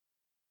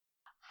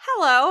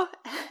Hello,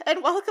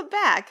 and welcome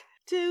back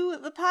to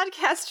the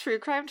podcast True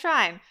Crime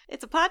Trine.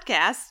 It's a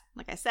podcast,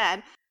 like I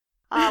said,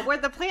 where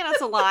the planets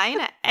align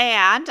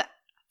and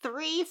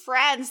three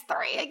friends,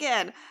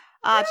 chat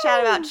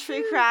about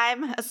true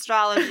crime,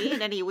 astrology,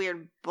 and any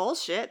weird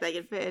bullshit that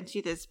can fit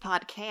into this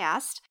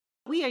podcast.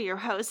 We are your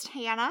hosts,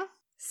 Hannah,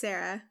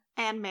 Sarah,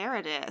 and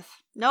Meredith.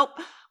 Nope.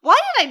 Why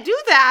did I do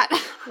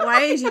that? Why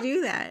did you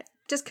do that?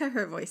 Just cut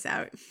her voice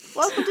out.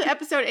 Welcome to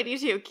episode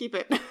 82. Keep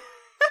it.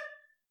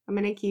 I'm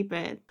gonna keep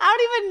it. I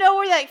don't even know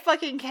where that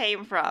fucking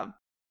came from.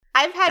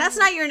 I've had That's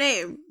not your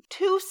name.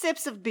 2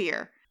 sips of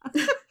beer.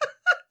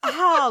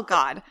 Oh,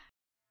 God.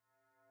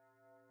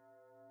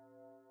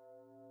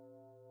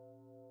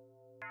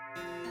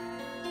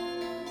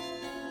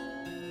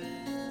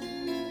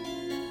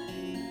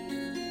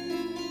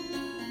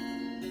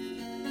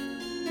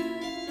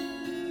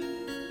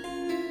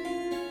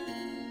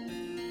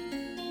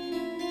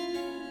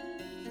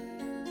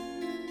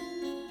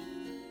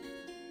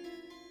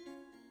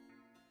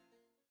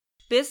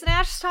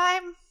 Biznatch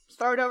time?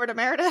 Throw it over to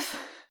Meredith.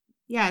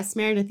 Yes,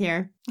 Meredith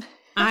here.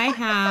 I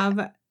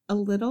have a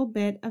little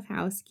bit of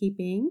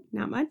housekeeping.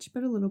 Not much,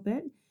 but a little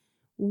bit.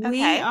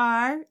 We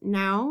are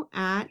now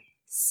at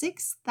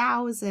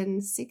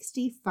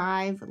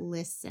 6,065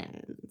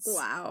 listens.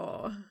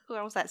 Wow. Who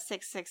was that?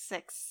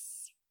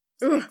 666?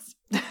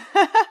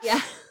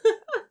 Yeah.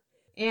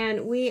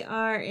 And we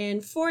are in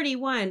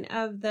 41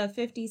 of the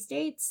 50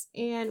 states,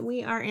 and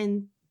we are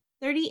in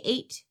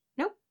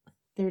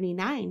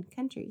 39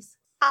 countries.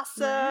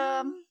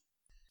 Awesome.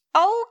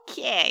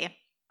 Okay.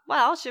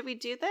 Well, should we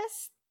do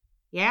this?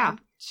 Yeah. I'm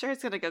sure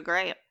it's going to go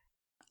great.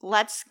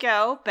 Let's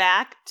go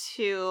back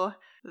to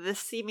the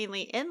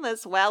seemingly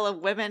endless well of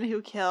women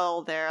who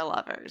kill their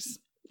lovers.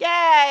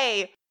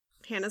 Yay!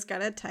 Hannah's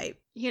got a type.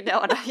 You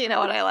know what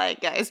I like,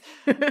 guys.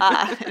 And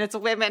it's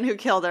women who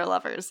kill their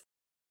lovers.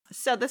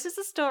 So this is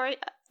the story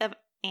of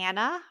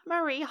Anna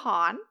Marie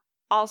Hahn,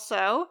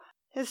 also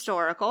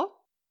historical.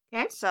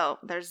 Okay. So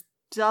there's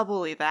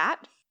doubly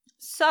that.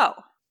 So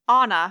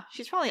Anna,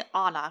 she's probably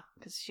Anna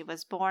because she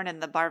was born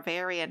in the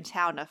Bar-varian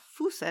town of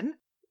Fussen.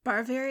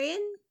 Bar-varian?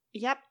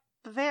 Yep,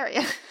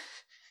 Bavarian.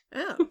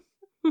 Oh.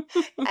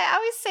 I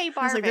always say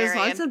Bar-varian. There's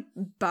lots of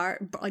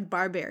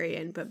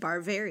Bar-varian, but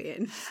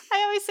Bar-varian.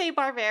 I always say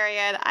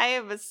Bar-varian. I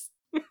am a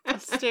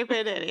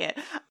stupid idiot.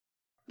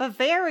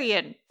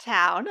 Bavarian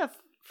town of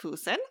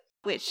Fussen,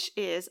 which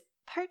is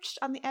perched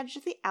on the edge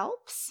of the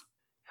Alps.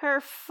 Her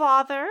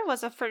father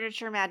was a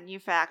furniture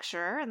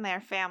manufacturer, and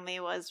their family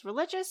was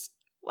religious,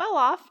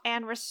 well-off,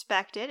 and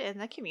respected in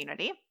the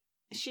community.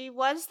 She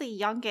was the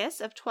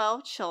youngest of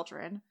 12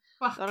 children.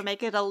 So to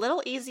make it a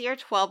little easier,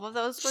 12 of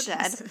those were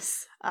dead.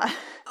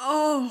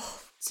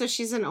 So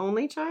she's an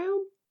only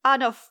child?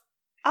 No.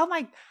 Oh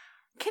my.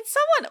 Can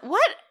someone.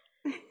 What?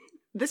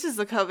 This is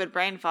the COVID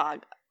brain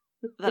fog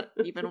that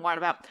you've been warned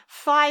about.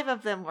 5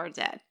 of them were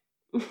dead.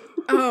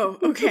 Oh,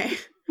 okay.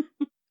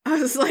 I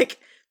was like,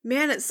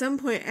 man, at some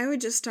point I would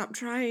just stop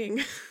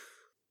trying.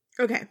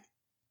 Okay.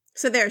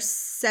 So there's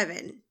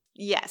 7.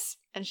 Yes.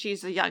 And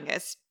she's the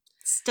youngest.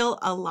 Still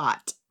a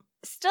lot.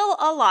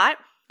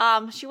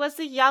 She was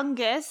the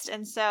youngest,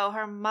 and so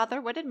her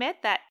mother would admit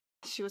that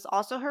she was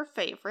also her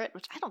favorite,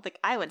 which I don't think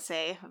I would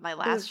say of my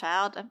last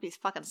child. I'd be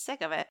fucking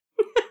sick of it.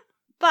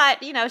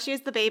 But, she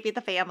was the baby of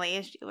the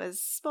family. She was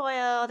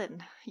spoiled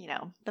and,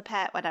 the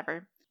pet,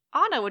 whatever.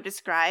 Anna would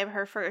describe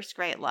her first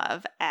great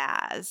love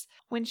as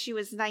when she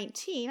was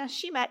 19,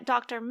 she met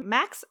Dr.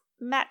 Max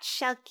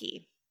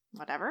Matschelke,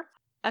 whatever.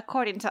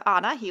 According to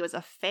Anna, he was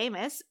a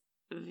famous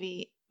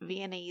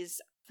Viennese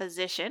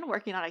physician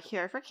working on a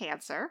cure for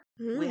cancer.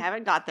 We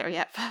haven't got there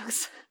yet,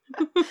 folks.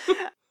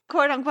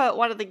 Quote unquote,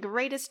 one of the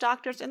greatest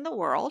doctors in the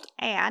world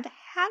and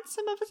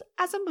handsome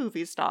as a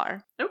movie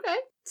star. Okay.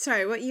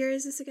 Sorry, what year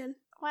is this again?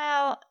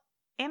 Well,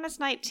 Anna's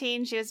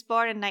 19. She was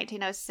born in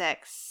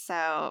 1906,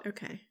 so...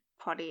 Okay.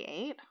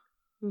 28?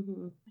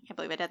 Mm-hmm. I can't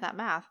believe I did that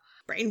math.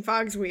 Brain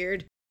fog's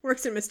weird.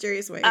 Works in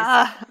mysterious ways.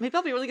 Maybe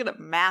I'll be really good at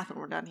math when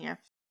we're done here.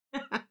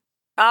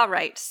 All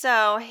right,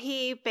 so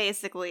he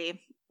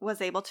basically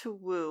was able to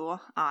woo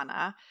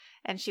Anna,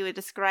 and she would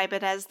describe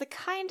it as the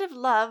kind of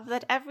love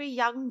that every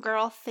young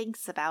girl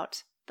thinks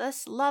about.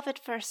 This love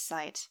at first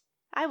sight.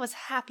 I was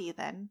happy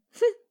then.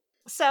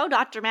 So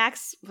Dr.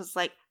 Max was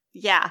like,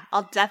 yeah,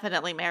 I'll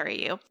definitely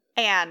marry you.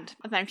 And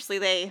eventually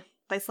they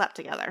slept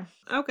together.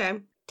 Okay.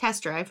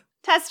 Test drive.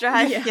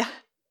 Yeah.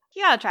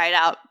 You gotta try it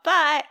out.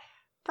 But,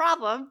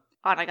 problem,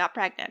 Anna got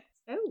pregnant.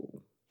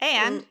 Oh.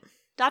 And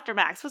Dr.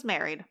 Max was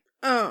married.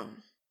 Oh.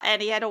 And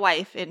he had a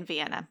wife in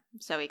Vienna.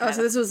 So he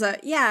so this was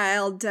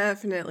I'll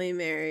definitely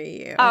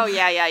marry you. Oh,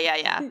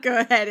 yeah. Go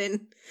ahead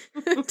and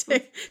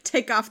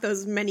take off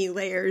those many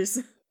layers.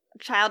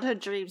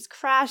 Childhood dreams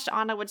crashed,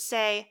 Anna would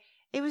say.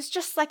 It was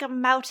just like a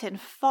mountain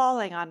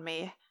falling on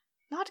me.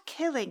 Not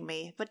killing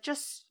me, but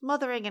just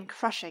smothering and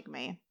crushing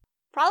me.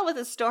 Problem with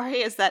this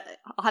story is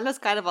that Anna's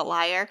kind of a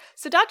liar.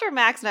 So Dr.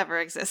 Max never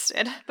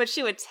existed, but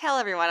she would tell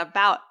everyone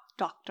about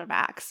Dr.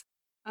 Max.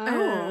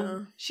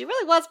 Oh. She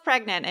really was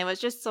pregnant. It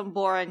was just some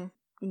boring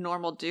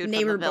normal dude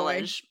Neighbor from the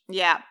village. Boy.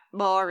 Yeah,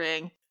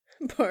 boring.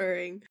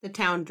 Boring. The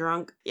town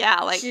drunk.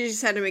 Yeah, like she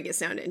just had to make it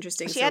sound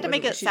interesting. She had to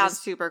make it sound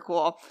super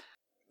cool.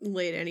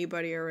 Laid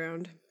anybody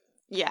around.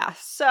 Yeah,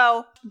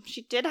 so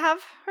she did have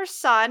her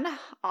son,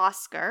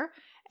 Oscar,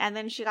 and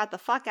then she got the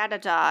fuck out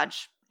of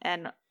Dodge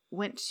and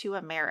went to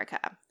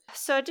America.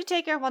 So it did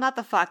take her, well, not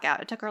the fuck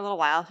out. It took her a little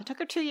while. It took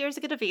her 2 years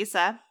to get a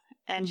visa,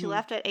 and she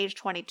left at age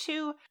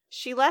 22.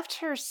 She left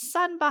her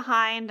son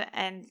behind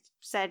and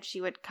said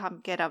she would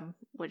come get him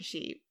when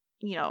she,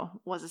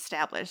 was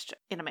established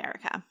in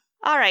America.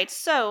 All right,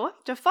 so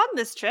to fund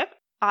this trip,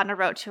 Anna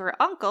wrote to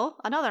her uncle,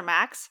 another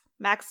Max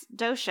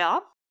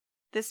Doschel.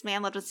 This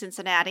man lived in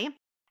Cincinnati,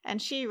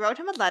 and she wrote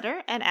him a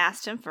letter and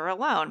asked him for a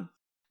loan.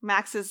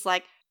 Max is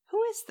like,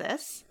 who is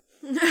this?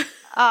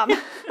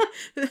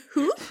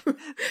 Who?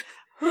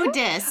 Who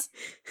dis?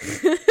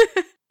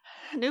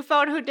 New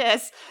phone, who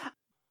dis?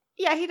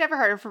 Yeah, he'd never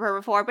heard from her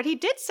before, but he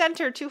did send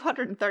her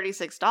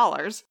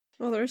 $236.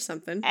 Well, there's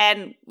something.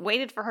 And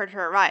waited for her to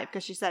arrive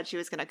because she said she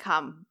was going to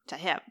come to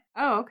him.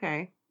 Oh,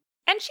 okay.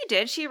 And she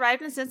did. She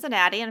arrived in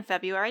Cincinnati in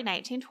February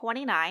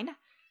 1929.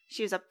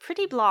 She was a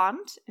pretty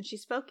blonde, and she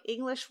spoke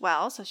English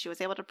well, so she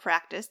was able to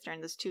practice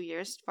during those 2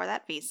 years for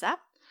that visa.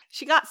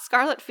 She got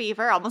scarlet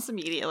fever almost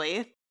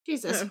immediately.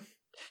 Jesus.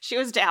 She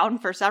was down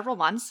for several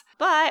months,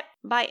 but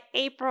by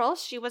April,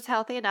 she was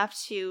healthy enough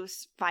to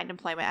find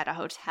employment at a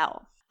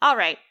hotel. All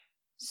right,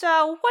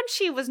 so once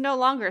she was no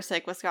longer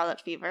sick with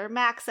scarlet fever,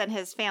 Max and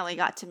his family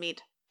got to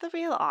meet the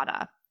real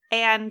Anna,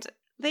 and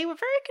they were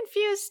very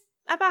confused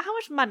about how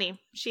much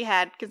money she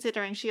had,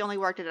 considering she only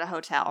worked at a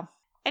hotel.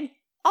 And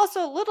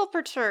also a little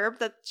perturbed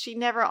that she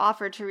never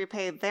offered to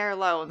repay their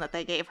loan that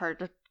they gave her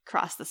to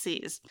cross the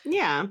seas.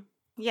 Yeah.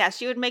 Yeah,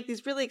 she would make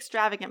these really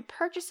extravagant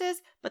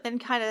purchases, but then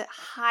kind of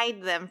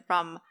hide them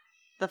from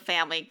the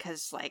family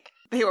because,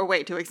 they were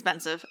way too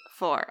expensive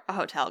for a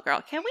hotel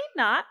girl. Can we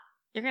not?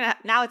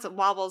 Now it's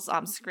Wobbles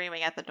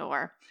screaming at the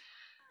door.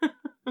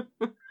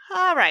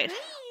 All right.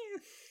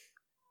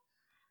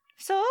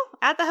 So,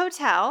 at the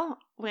hotel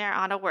where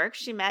Anna worked,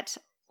 she met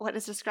what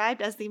is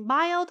described as the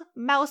mild,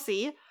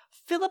 mousy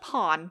Philip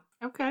Hahn.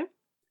 Okay.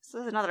 So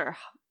this is another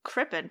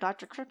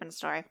Dr. Crippen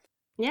story.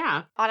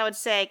 Yeah. Anna would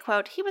say,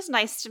 quote, he was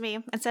nice to me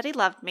and said he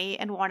loved me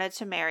and wanted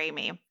to marry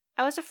me.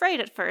 I was afraid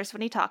at first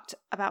when he talked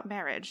about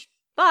marriage.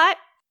 But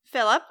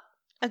Philip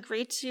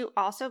agreed to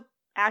also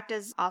act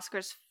as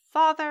Oscar's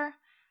father,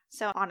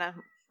 so Anna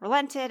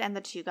relented and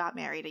the two got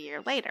married a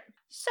year later.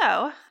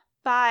 So,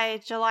 by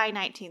July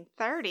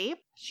 1930,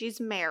 she's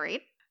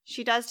married.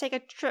 She does take a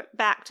trip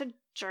back to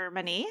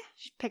Germany.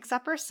 She picks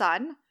up her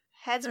son,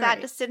 heads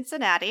back to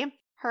Cincinnati.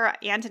 Her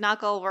aunt and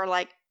uncle were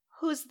like,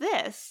 who's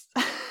this?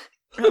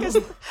 Because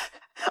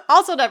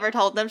also never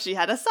told them she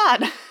had a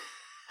son.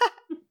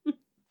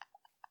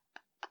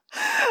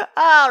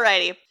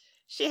 Alrighty.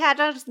 She had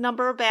a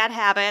number of bad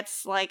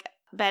habits, like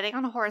betting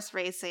on horse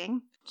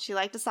racing. She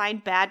liked to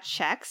sign bad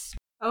checks.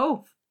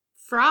 Oh,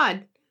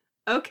 fraud.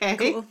 Okay.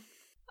 Cool.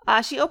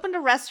 She opened a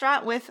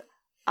restaurant with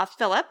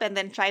Philip and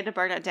then tried to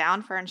burn it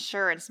down for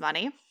insurance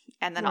money.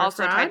 And then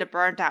also tried to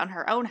burn down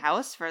her own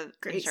house for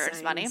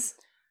insurance money.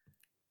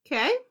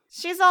 Okay.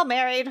 She's all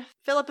married.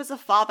 Philip is a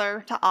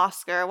father to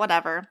Oscar,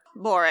 whatever.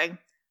 Boring.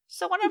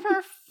 So one of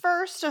her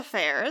first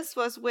affairs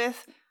was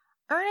with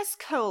Ernest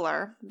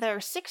Kohler, their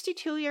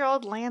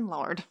 62-year-old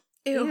landlord.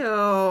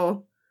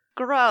 Ew.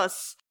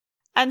 Gross.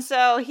 And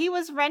so he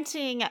was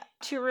renting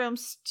 2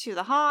 rooms to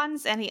the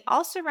Hahns, and he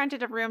also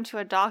rented a room to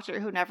a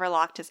doctor who never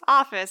locked his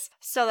office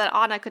so that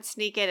Anna could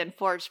sneak in and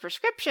forge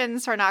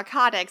prescriptions for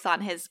narcotics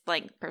on his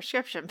blank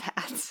prescription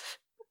pads.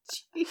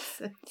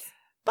 Jesus.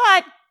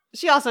 But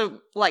she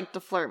also liked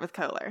to flirt with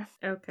Kohler.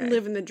 Okay.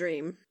 Living the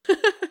dream.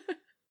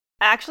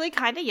 Actually,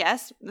 kind of,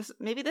 yes.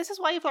 Maybe this is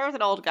why you flirt with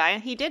an old guy.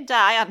 He did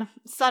die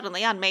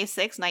suddenly on May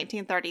 6,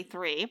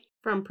 1933.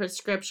 From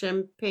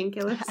prescription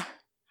painkillers? I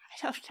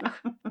don't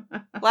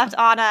know. Left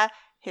Anna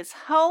his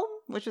home,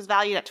 which was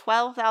valued at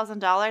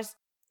 $12,000.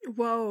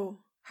 Whoa.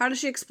 How does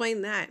she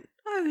explain that?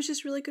 Oh, I was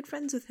just really good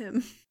friends with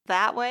him.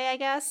 That way, I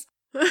guess.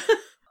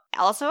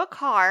 Also a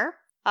car,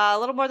 a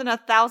little more than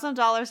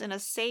 $1,000 in a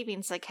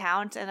savings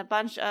account, and a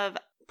bunch of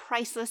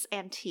priceless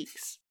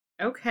antiques.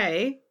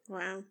 Okay.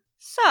 Wow.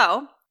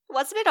 So, it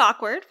was a bit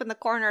awkward when the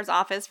coroner's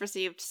office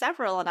received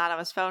several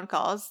anonymous phone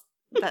calls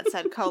that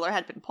said Kohler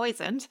had been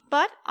poisoned,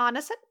 but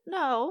Anna said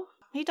no.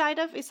 He died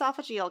of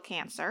esophageal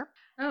cancer.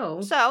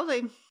 Oh. So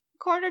the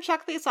coroner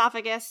checked the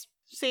esophagus,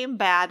 seemed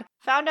bad,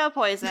 found no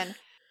poison,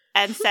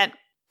 and sent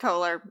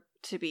Kohler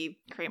to be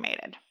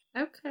cremated.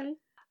 Okay.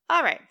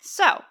 All right,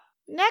 so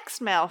next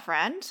male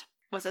friend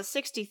was a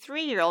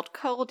 63-year-old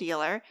coal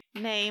dealer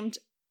named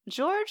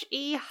George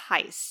E.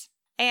 Heiss.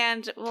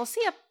 And we'll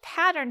see a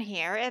pattern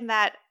here in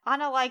that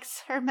Anna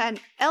likes her men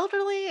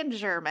elderly and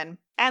German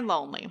and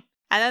lonely.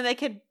 And then they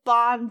could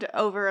bond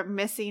over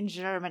missing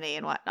Germany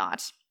and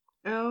whatnot.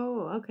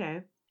 Oh,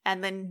 okay.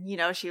 And then,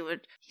 she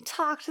would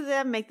talk to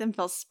them, make them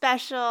feel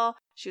special.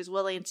 She was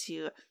willing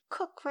to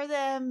cook for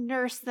them,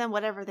 nurse them,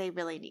 whatever they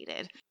really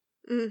needed.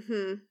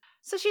 Mm-hmm.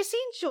 So she's seen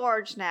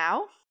George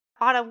now.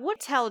 Anna would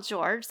tell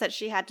George that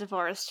she had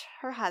divorced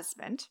her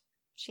husband.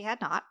 She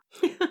had not.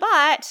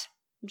 But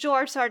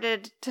George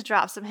started to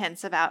drop some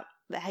hints about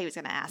how he was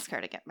going to ask her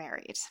to get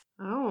married.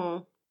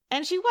 Oh.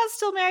 And she was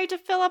still married to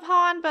Philip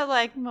Hahn, but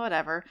like,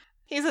 whatever.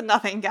 He's a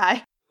nothing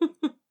guy.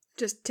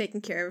 Just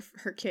taking care of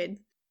her kid.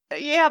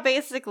 Yeah,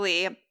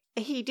 basically.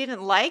 He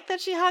didn't like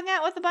that she hung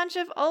out with a bunch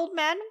of old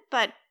men,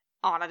 but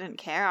Anna didn't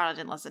care. Anna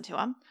didn't listen to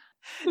him.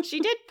 She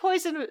did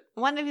poison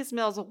one of his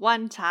meals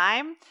one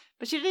time,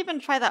 but she didn't even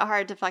try that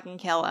hard to fucking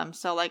kill him.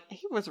 So, like,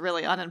 he was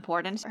really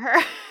unimportant to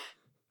her.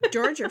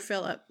 George or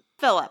Philip?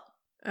 Philip.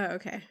 Oh,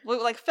 okay.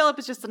 Well, like, Philip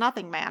is just a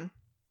nothing man.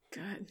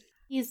 God.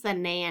 He's the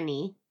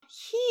nanny.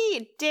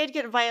 He did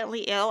get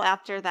violently ill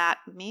after that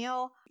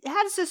meal. He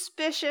had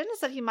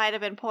suspicions that he might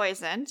have been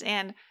poisoned,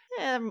 and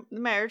the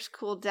marriage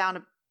cooled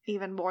down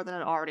even more than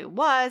it already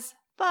was.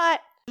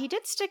 But he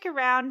did stick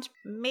around,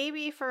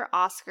 maybe for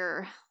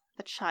Oscar,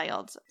 the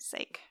child's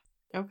sake.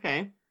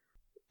 Okay.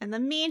 In the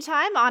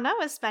meantime, Anna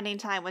was spending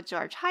time with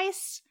George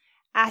Heist,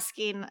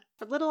 asking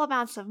for little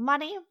amounts of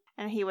money,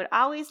 and he would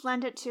always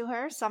lend it to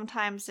her.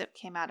 Sometimes it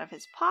came out of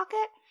his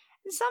pocket,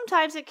 and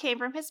sometimes it came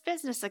from his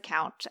business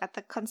account at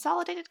the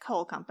Consolidated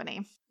Coal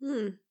Company.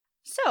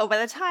 So by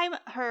the time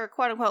her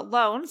quote-unquote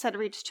loans had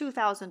reached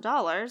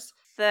 $2,000,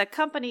 the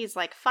company's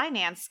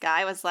finance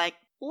guy was like,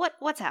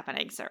 What's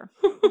happening, sir?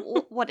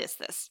 What is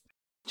this?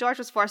 George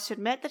was forced to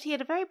admit that he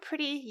had a very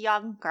pretty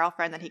young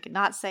girlfriend that he could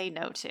not say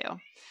no to.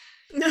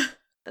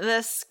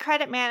 This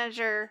credit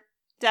manager,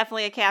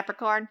 definitely a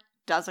Capricorn,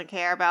 doesn't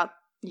care about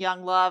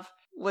young love,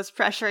 was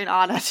pressuring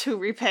Anna to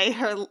repay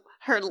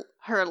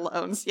her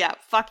loans. Yeah,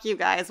 fuck you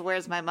guys,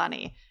 where's my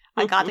money?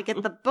 I got to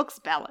get the books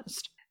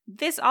balanced.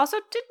 This also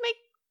did make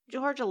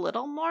George a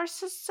little more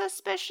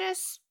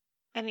suspicious,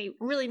 and he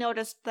really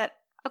noticed that,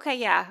 okay,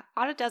 yeah,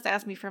 Anna does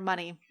ask me for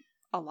money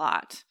a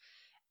lot.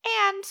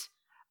 And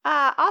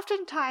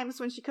oftentimes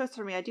when she cooks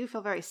for me, I do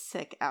feel very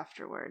sick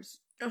afterwards.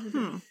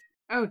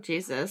 Oh,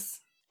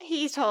 Jesus.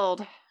 He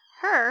told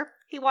her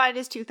he wanted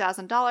his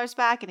 $2,000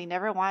 back and he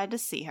never wanted to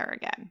see her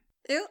again.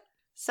 Ew.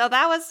 So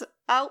that was,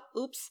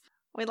 oops,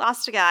 we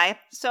lost a guy.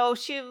 So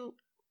she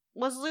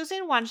was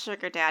losing one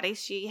sugar daddy.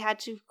 She had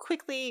to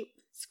quickly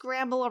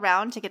scramble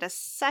around to get a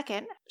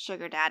second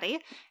sugar daddy.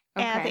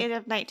 Okay. And at the end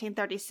of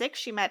 1936,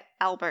 she met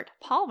Albert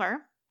Palmer,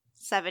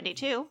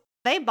 72.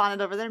 They bonded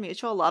over their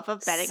mutual love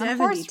of betting on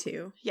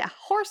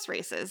horse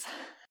races.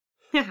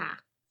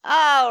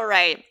 All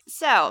right.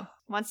 So,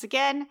 once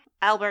again,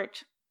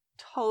 Albert,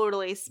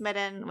 totally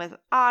smitten with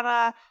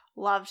Anna,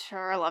 loved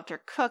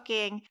her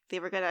cooking.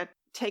 They were going to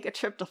take a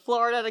trip to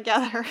Florida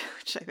together,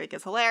 which I think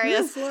is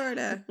hilarious.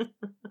 Florida.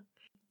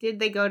 Did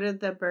they go to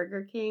the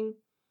Burger King?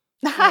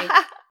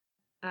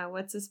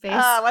 What's his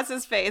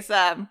face?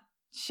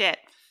 Shit.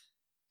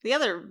 The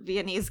other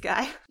Viennese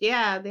guy.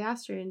 Yeah, the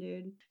Austrian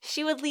dude.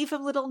 She would leave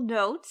him little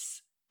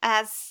notes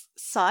as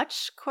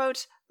such,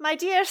 quote, "My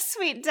dear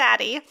sweet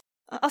daddy,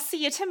 I'll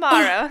see you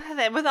tomorrow,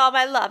 then with all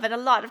my love and a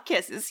lot of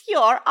kisses,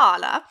 your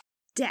Anna."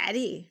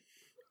 Daddy.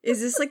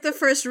 Is this the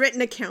first written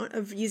account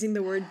of using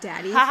the word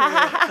daddy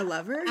for a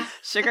lover?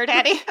 Sugar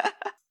daddy?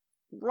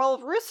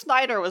 Well, Ruth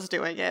Snyder was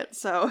doing it,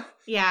 so.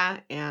 Yeah.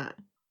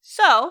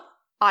 So,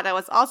 Anna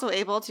was also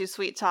able to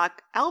sweet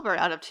talk Albert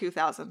out of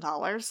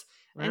 $2,000,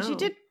 and she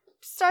did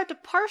start to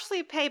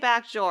partially pay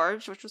back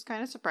George, which was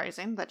kind of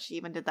surprising that she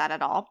even did that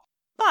at all.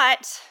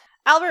 But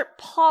Albert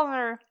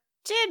Palmer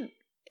did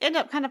end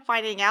up kind of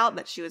finding out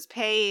that she was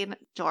paying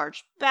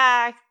George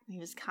back. He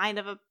was kind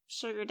of a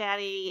sugar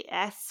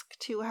daddy-esque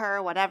to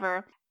her,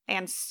 whatever.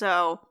 And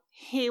so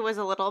he was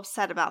a little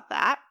upset about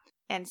that.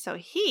 And so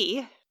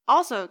he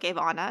also gave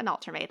Anna an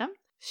ultimatum.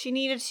 She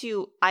needed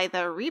to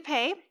either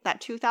repay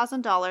that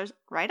 $2,000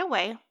 right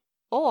away,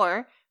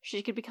 or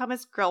she could become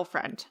his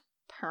girlfriend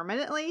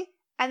permanently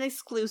and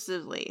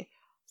exclusively.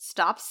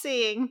 Stop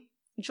seeing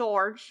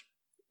George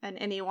and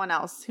anyone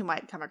else who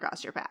might come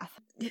across your path.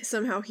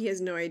 Somehow he has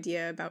no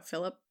idea about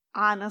Philip.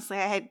 Honestly,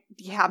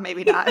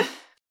 maybe not.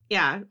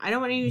 Yeah, I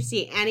don't want you to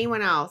see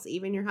anyone else,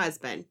 even your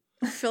husband.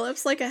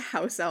 Philip's like a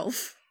house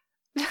elf.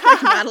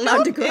 Not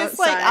allowed to go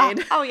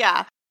outside. Oh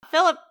yeah.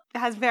 Philip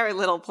has very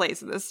little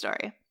place in this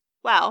story.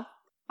 Well,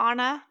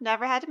 Anna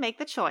never had to make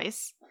the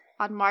choice.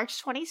 On March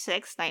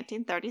 26,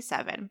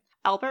 1937,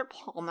 Albert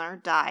Palmer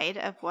died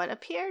of what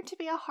appeared to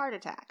be a heart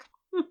attack.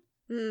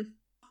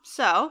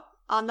 So,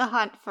 on the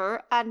hunt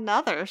for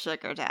another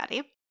sugar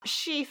daddy,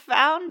 she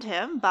found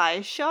him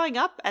by showing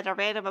up at a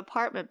random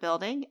apartment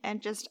building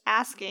and just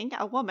asking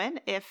a woman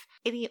if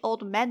any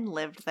old men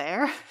lived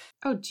there.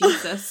 Oh,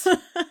 Jesus. What?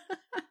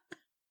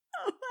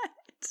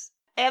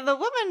 And the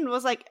woman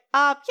was like,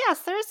 yes,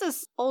 there's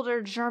this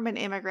older German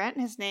immigrant.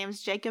 His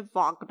name's Jacob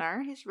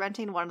Wagner. He's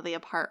renting one of the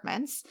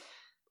apartments.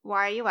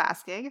 Why are you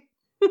asking?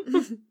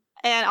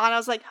 And Anna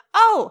was like,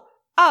 oh,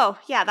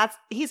 yeah,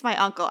 he's my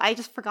uncle. I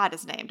just forgot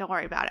his name. Don't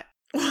worry about it.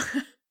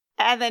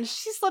 And then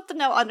she slipped a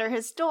note under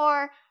his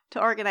door to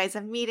organize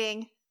a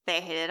meeting.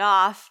 They hit it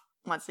off.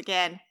 Once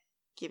again,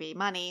 give me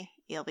money.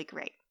 It'll be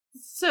great.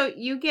 So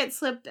you get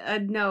slipped a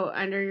note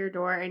under your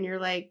door and you're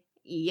like,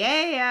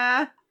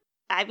 yeah.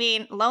 I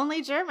mean,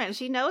 lonely German.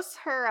 She knows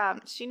her.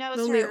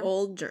 Lonely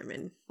old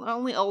German.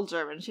 Lonely old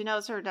German. She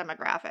knows her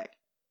demographic.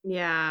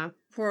 Yeah.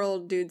 Poor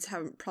old dudes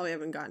probably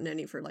haven't gotten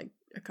any for like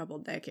a couple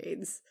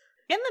decades.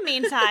 In the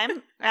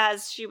meantime,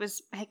 as she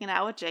was hanging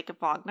out with Jacob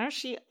Wagner,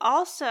 she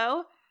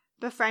also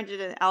befriended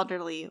an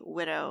elderly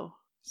widow.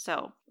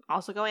 So,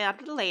 also going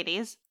after the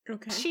ladies.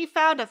 Okay. She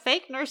found a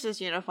fake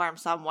nurse's uniform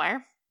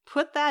somewhere,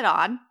 put that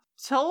on,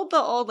 told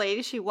the old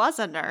lady she was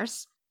a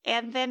nurse,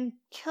 and then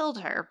killed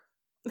her.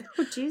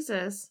 Oh,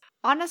 Jesus.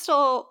 Honest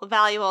old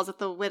valuables that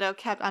the widow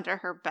kept under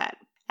her bed.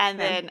 And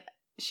then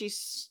she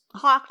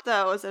hawked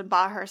those and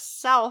bought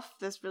herself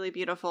this really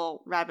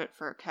beautiful rabbit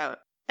fur coat.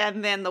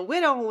 And then the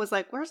widow was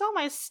like, where's all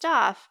my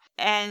stuff?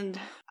 And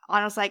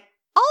Anna was like,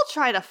 I'll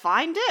try to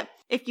find it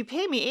if you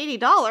pay me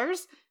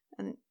 $80.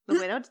 And the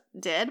widow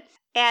did.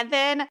 And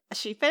then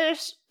she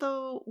finished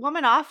the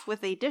woman off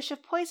with a dish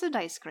of poisoned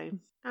ice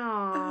cream.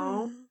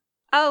 Oh.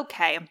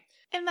 Okay.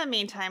 In the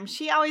meantime,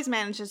 she always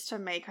manages to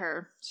make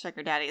her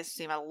sugar daddies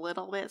seem a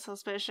little bit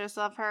suspicious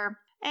of her.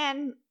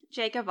 And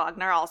Jacob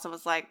Wagner also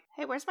was like,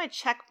 hey, where's my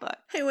checkbook?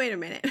 Hey, wait a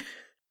minute.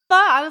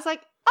 But I was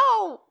like,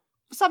 oh,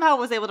 somehow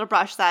was able to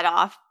brush that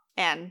off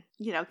and,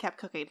 kept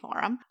cooking for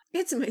him.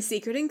 It's my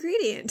secret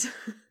ingredient.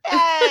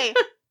 Yay!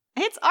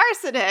 It's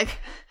arsenic.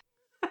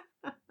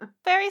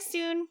 Very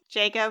soon,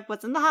 Jacob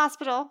was in the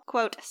hospital,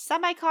 quote,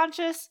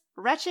 semi-conscious,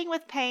 retching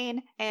with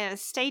pain, and in a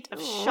state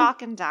of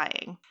shock and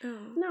dying. Oh.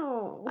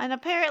 No. And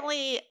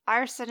apparently,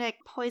 arsenic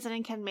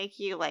poisoning can make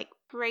you,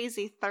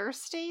 crazy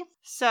thirsty.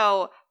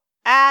 So,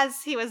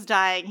 as he was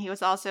dying, he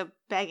was also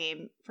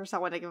begging for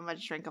someone to give him a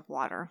drink of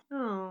water.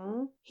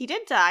 Oh. He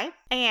did die,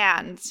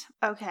 and,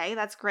 okay,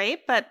 that's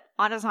great, but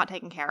Anna's not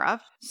taken care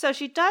of. So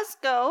she does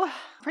go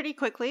pretty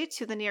quickly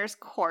to the nearest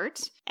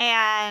court,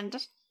 and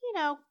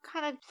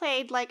kind of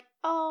played like,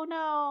 oh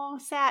no,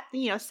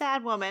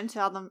 sad woman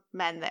to all the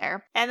men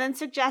there. And then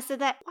suggested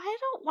that, why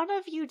don't one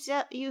of you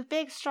you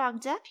big, strong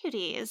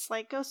deputies,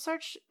 go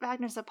search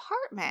Wagner's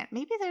apartment?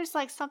 Maybe there's,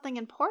 something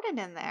important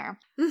in there.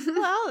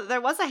 Well, there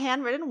was a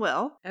handwritten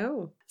will.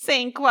 Oh.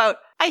 Saying, quote,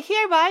 I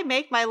hereby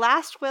make my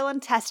last will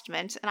and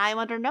testament, and I am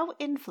under no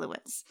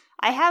influence.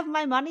 I have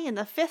my money in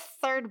the Fifth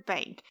Third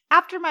Bank.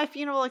 After my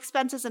funeral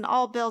expenses and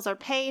all bills are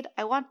paid,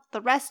 I want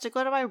the rest to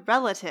go to my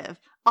relative,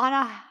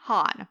 Anna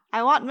Hahn.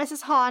 I want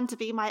Mrs. Hahn to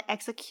be my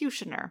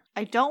executioner.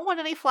 I don't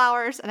want any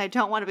flowers, and I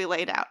don't want to be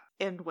laid out.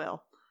 End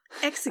will.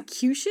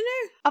 Executioner?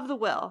 Of the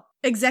will.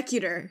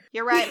 Executor.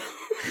 You're right.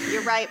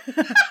 You're right.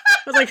 I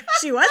was like,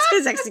 she was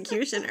his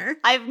executioner.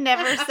 I've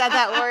never said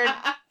that word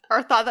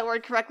or thought that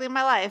word correctly in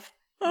my life.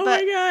 Oh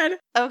my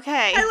god.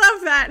 Okay. I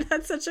love that.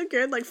 That's such a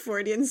good,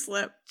 Freudian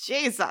slip.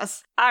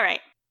 Jesus. All right.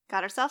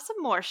 Got herself some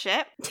more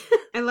shit.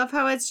 I love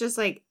how it's just,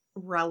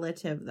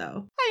 relative,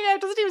 though. I know.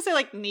 It doesn't even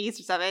say, niece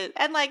or something.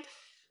 And,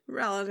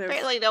 relative.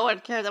 apparently no one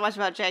cares that much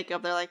about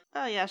Jacob. They're like,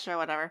 oh, yeah, sure,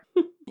 whatever.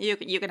 You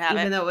can have it.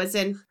 Even though it was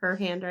in her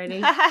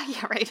handwriting.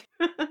 Yeah, right.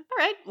 All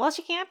right. Well,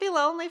 she can't be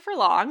lonely for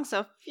long. So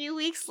a few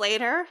weeks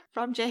later,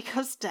 from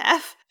Jacob's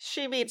death,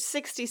 she meets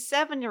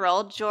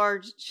 67-year-old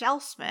George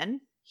Gelsman.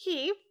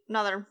 He,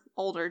 another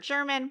older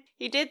German,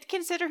 he did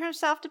consider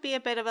himself to be a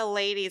bit of a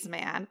ladies'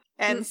 man.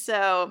 And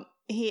so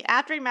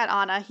after he met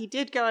Anna, he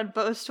did go and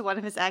boast to one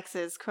of his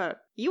exes, quote,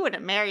 you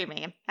wouldn't marry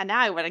me, and now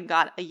I went and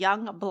got a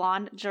young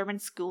blonde German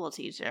school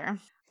teacher.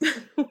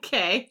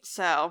 Okay.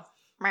 So,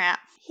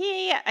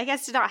 he, I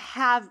guess, did not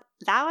have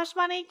that much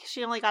money because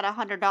she only got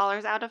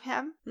 $100 out of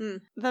him.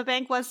 The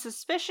bank was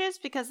suspicious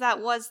because that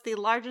was the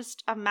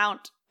largest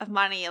amount of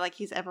money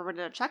he's ever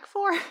written a check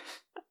for.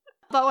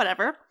 But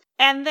whatever.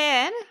 And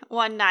then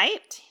one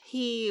night,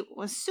 he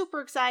was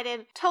super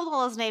excited, told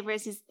all his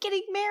neighbors he's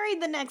getting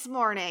married the next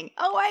morning.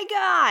 Oh my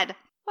god!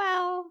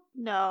 Well,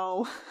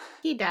 no.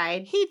 He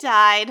died. He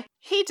died.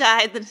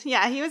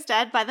 Yeah, he was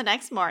dead by the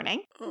next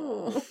morning.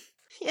 Oh.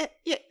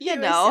 You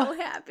know. I was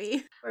so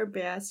happy. Poor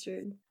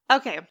bastard.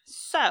 Okay,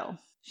 so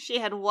she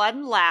had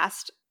one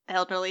last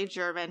elderly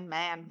German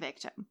man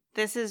victim.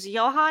 This is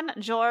Johann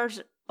George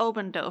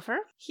Obendorfer.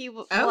 He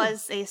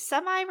was a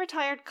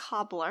semi-retired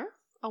cobbler,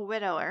 a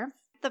widower,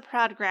 the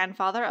proud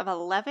grandfather of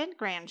 11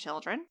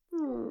 grandchildren.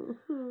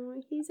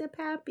 He's a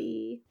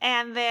pappy.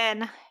 And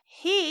then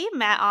he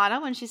met Anna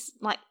when she's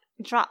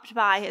dropped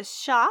by his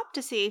shop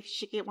to see if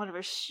she could get one of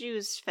her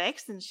shoes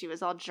fixed, and she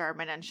was all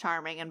German and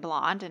charming and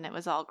blonde, and it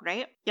was all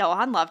great.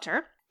 Johann loved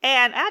her.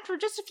 And after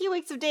just a few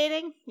weeks of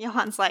dating,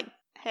 Johann's like,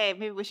 hey,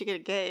 maybe we should get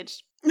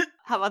engaged.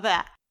 How about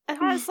that? And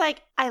I was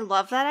like, I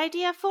love that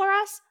idea for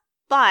us,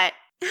 but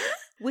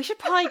we should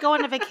probably go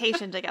on a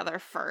vacation together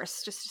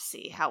first, just to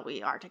see how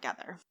we are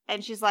together.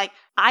 And she's like,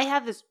 I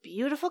have this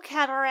beautiful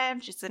cattle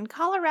ranch. It's in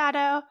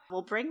Colorado.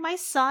 We'll bring my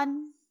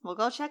son. We'll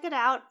go check it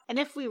out. And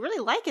if we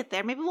really like it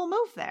there, maybe we'll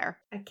move there.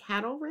 A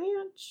cattle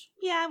ranch?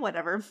 Yeah,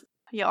 whatever.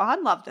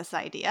 Johann loved this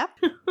idea.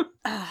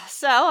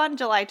 So on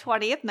July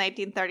 20th,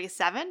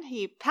 1937,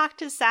 he packed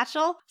his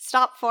satchel,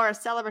 stopped for a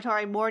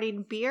celebratory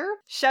morning beer,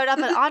 showed up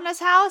at Anna's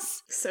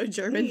house. So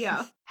German.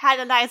 Yeah. Had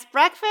a nice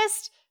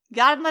breakfast,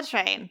 got on the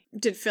train.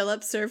 Did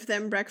Philip serve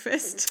them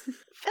breakfast?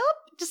 Philip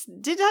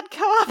just did not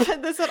come up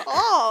in this at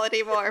all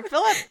anymore.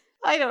 Philip,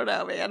 I don't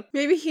know, man.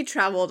 Maybe he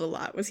traveled a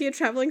lot. Was he a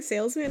traveling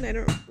salesman?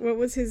 What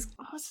was his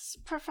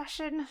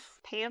profession?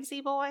 Pansy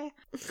boy?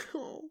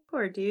 Oh,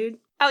 poor dude.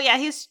 Oh, yeah,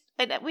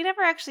 we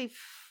never actually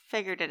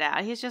figured it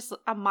out. He's just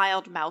a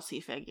mild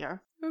mousy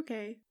figure.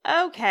 okay.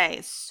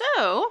 Okay,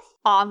 so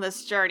on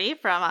this journey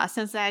from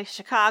Cincinnati to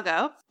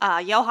Chicago,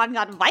 Johann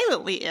got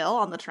violently ill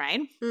on the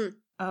train.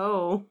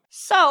 Oh.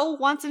 So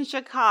once in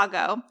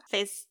Chicago,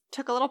 they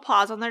took a little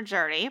pause on their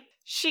journey.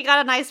 She got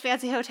a nice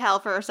fancy hotel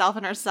for herself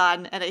and her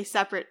son and a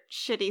separate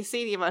shitty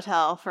seedy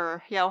motel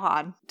for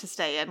Johann to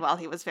stay in while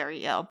he was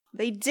very ill.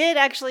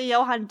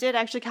 Johann did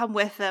actually come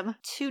with them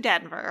to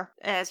Denver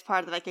as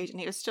part of the vacation.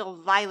 He was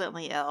still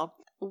violently ill.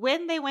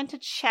 When they went to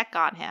check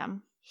on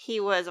him, he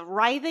was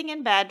writhing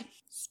in bed,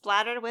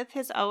 splattered with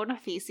his own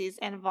feces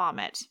and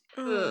vomit.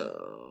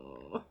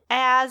 Oh.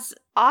 As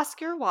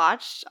Oscar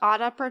watched,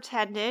 Anna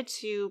pretended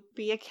to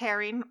be a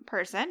caring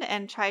person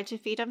and tried to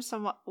feed him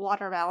some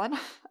watermelon,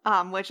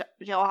 which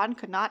Johann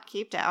could not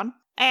keep down.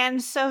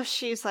 And so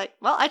she's like,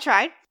 well, I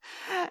tried,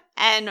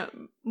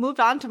 and moved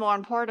on to more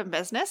important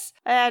business.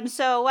 And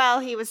so while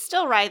he was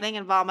still writhing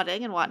and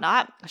vomiting and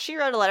whatnot, she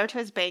wrote a letter to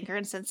his banker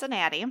in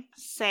Cincinnati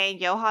saying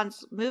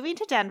Johann's moving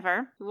to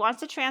Denver, he wants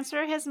to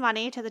transfer his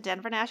money to the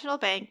Denver National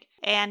Bank,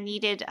 and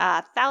needed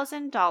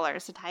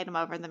 $1,000 to tide him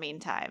over in the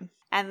meantime.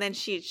 And then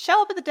she'd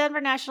show up at the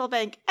Denver National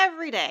Bank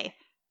every day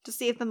to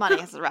see if the money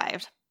has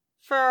arrived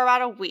for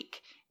about a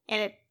week,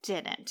 and it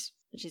didn't.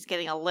 She's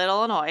getting a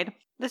little annoyed.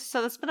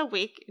 So it's been a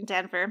week in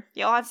Denver.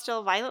 Johann's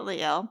still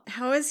violently ill.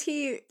 How is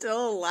he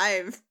still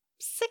alive?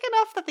 Sick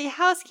enough that the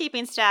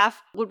housekeeping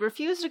staff would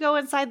refuse to go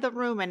inside the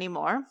room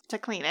anymore to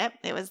clean it.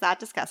 It was that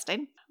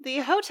disgusting.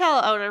 The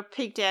hotel owner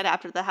peeked in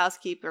after the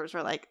housekeepers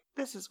were like,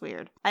 this is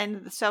weird.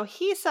 And so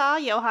he saw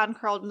Johann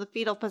curled in the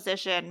fetal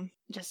position,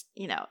 just,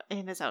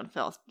 in his own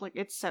filth. Like,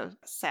 it's so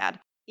sad.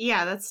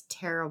 Yeah, that's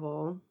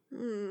terrible.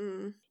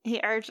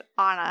 He urged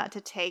Anna to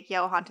take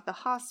Johann to the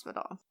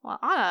hospital. Well,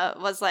 Anna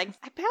was like,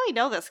 I barely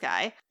know this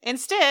guy.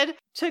 Instead,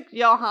 took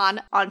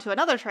Johann onto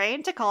another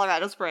train to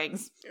Colorado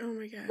Springs. Oh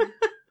my god.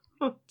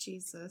 Oh,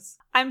 Jesus.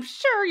 I'm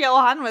sure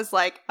Johann was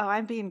like, oh,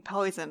 I'm being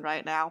poisoned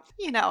right now.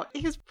 He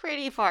was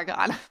pretty far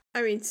gone.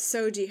 I mean,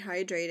 so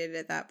dehydrated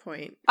at that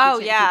point. Oh,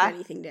 He can't yeah. keep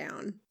anything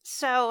down.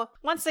 So,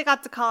 once they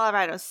got to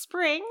Colorado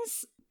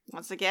Springs,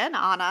 once again,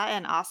 Anna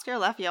and Oscar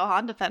left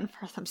Johann to fend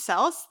for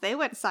themselves. They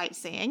went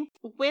sightseeing.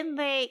 When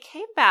they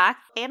came back,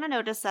 Anna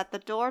noticed that the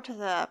door to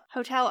the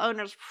hotel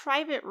owner's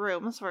private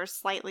rooms were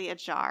slightly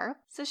ajar.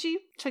 So she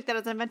took that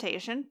as an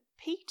invitation,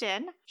 peeked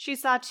in. She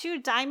saw 2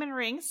 diamond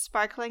rings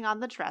sparkling on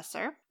the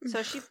dresser,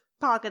 so she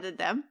pocketed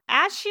them.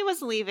 As she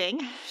was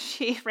leaving,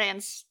 she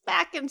ran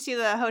back into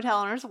the hotel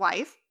owner's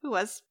wife, who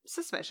was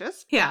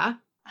suspicious. Yeah.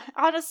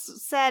 Anna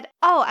said,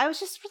 oh, I was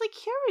just really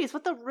curious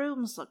what the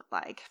rooms looked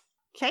like.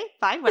 Okay,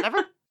 fine,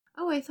 whatever.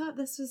 Oh, I thought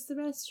this was the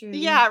restroom.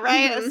 Yeah,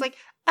 right? Mhm. It's like,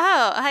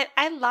 oh,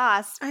 I'm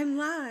lost. I'm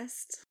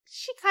lost.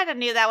 She kind of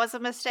knew that was a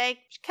mistake.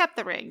 She kept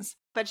the rings.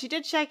 But she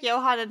did check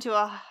Johann into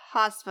a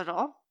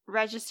hospital,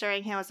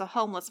 registering him as a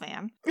homeless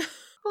man.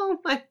 Oh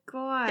my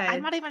god.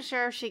 I'm not even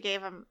sure if she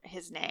gave him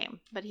his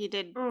name, but he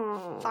did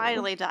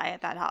finally die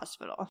at that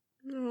hospital.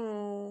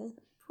 Oh.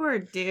 Poor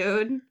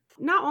dude.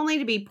 Not only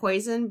to be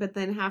poisoned, but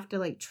then have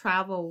to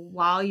travel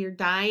while you're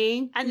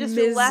dying. And just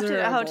be left in a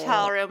Miserable.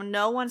 hotel room.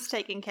 No one's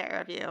taking care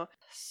of you.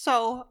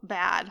 So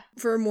bad.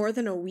 For more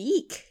than a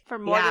week. For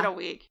more Yeah. than a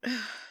week.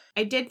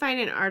 I did find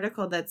an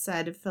article that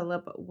said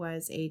Philip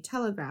was a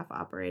telegraph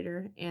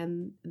operator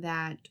and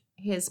that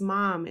his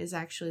mom is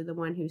actually the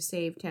one who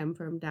saved him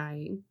from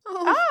dying.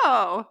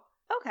 Oh,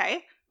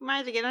 okay. We might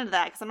have to get into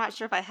that because I'm not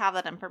sure if I have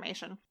that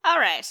information. All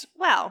right.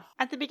 Well,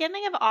 at the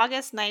beginning of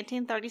August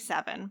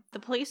 1937, the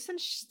police in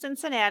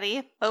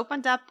Cincinnati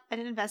opened up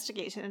an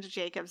investigation into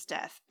Jacob's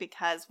death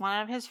because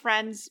one of his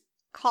friends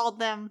called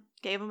them,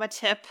 gave him a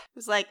tip. It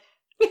was like,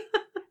 there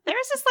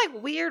was this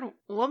weird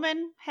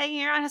woman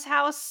hanging around his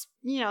house,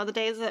 the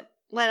days that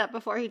led up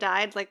before he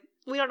died.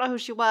 We don't know who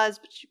she was,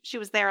 but she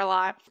was there a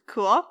lot.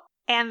 Cool.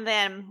 And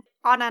then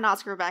Anna and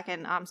Oscar were back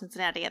in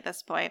Cincinnati at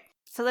this point.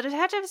 So the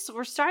detectives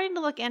were starting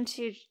to look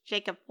into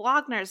Jacob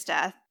Wagner's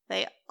death.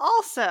 They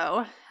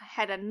also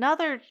had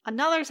another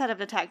set of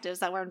detectives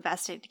that were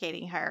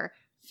investigating her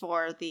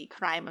for the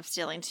crime of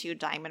stealing 2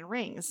 diamond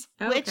rings,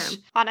 which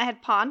Anna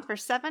had pawned for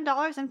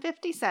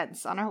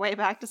 $7.50 on her way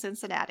back to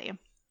Cincinnati.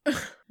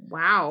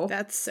 Wow.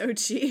 That's so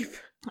cheap.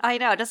 I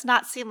know, it does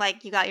not seem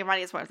like you got your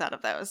money's worth out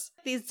of those.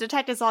 These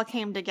detectives all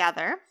came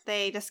together.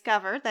 They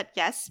discovered that,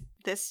 yes,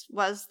 this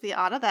was the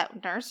Anna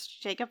that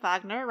nursed Jacob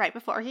Wagner right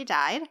before he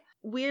died.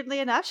 Weirdly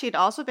enough, she'd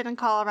also been in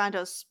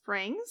Colorado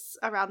Springs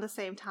around the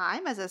same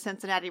time as a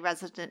Cincinnati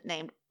resident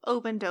named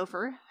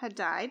Obendofer had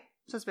died,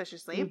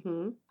 suspiciously.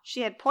 Mm-hmm.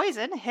 She had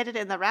poison hidden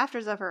in the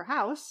rafters of her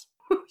house.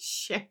 Oh,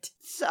 shit.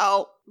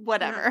 So,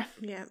 whatever.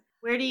 Yeah.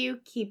 Where do you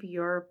keep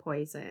your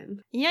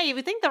poison? Yeah, you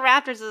would think the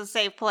rafters is a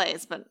safe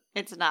place, but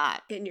it's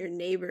not. In your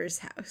neighbor's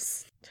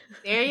house.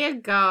 There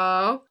you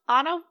go.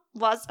 Anna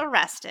was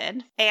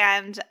arrested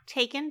and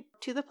taken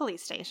to the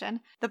police station.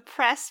 The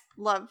press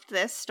loved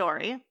this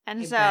story.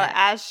 And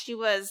as she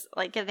was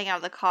like getting out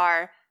of the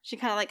car, she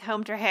kind of like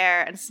combed her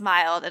hair and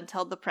smiled and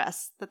told the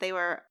press that they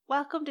were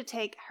welcome to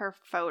take her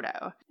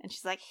photo. And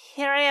she's like,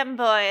 here I am,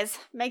 boys.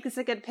 Make this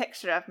a good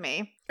picture of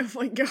me. Oh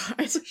my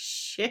God.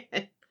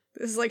 Shit.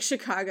 This is like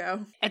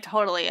Chicago. It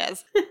totally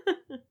is.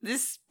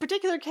 This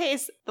particular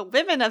case, the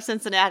women of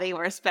Cincinnati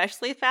were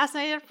especially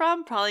fascinated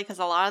from, probably because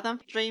a lot of them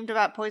dreamed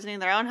about poisoning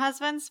their own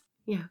husbands.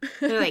 Yeah.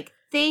 They're like,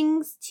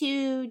 things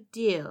to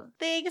do.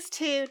 Things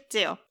to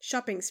do.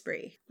 Shopping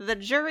spree. The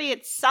jury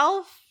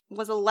itself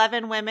was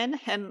 11 women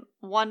and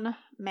 1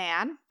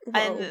 man. Whoa.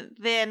 And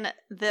then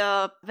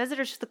the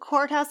visitors to the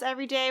courthouse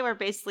every day were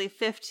basically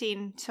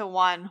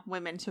 15-1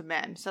 women to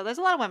men. So there's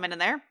a lot of women in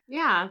there.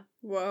 Yeah.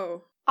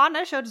 Whoa.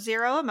 Anna showed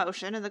zero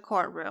emotion in the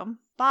courtroom,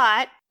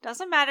 but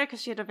doesn't matter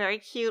because she had a very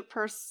cute,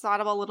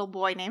 personable little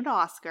boy named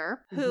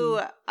Oscar, who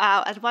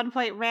at one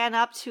point ran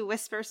up to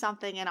whisper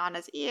something in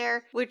Anna's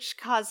ear, which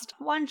caused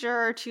one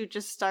juror to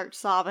just start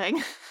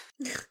sobbing.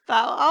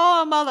 About,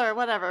 oh, mother,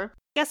 whatever.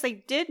 Yes, they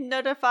did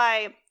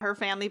notify her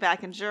family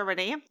back in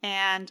Germany,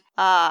 and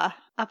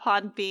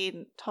upon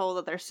being told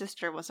that their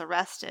sister was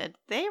arrested,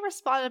 they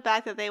responded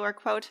back that they were,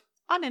 quote,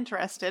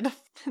 uninterested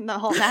in the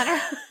whole matter.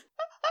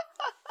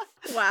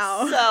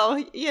 Wow.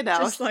 So, you know.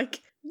 Just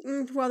like,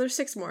 well, there's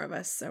 6 more of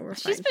us, so we're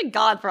fine. She's been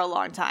gone for a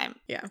long time.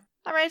 Yeah.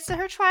 All right, so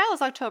her trial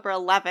is October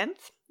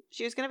 11th.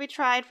 She was going to be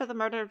tried for the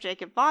murder of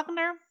Jacob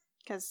Wagner,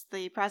 because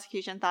the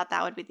prosecution thought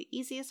that would be the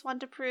easiest one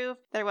to prove.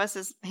 There was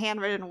this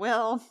handwritten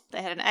will.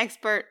 They had an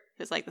expert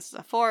who's like, this is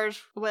a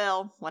forged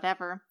will,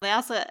 whatever. They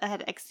also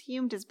had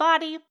exhumed his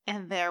body,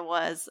 and there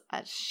was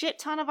a shit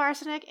ton of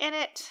arsenic in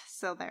it,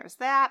 so there's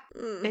that.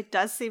 It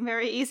does seem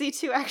very easy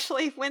to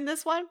actually win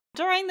this one.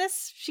 During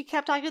this, she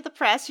kept talking to the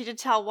press. She did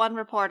tell one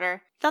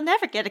reporter, they'll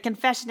never get a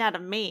confession out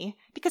of me,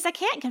 because I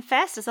can't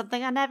confess to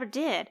something I never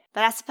did.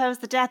 But I suppose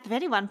the death of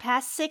anyone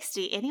past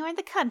 60 anywhere in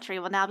the country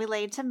will now be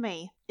laid to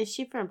me. Is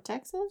she from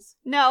Texas?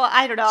 No,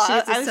 I don't know. She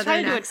has a I was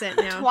trying southern to accent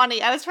do a now.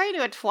 20. I was trying to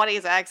do a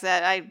 20s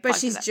accent. But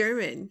she's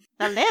German.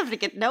 They'll never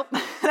get. Nope.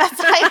 That's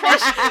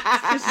Irish.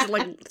 Just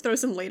like throw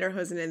some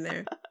lederhosen in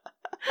there.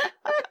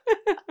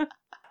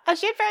 Oh,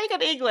 she had very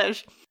good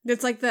English.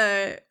 It's like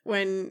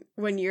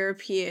when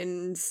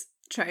Europeans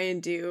try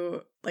and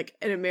do like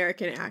an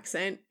American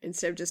accent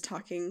instead of just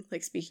talking,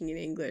 like speaking in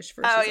English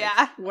versus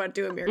like, what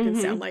do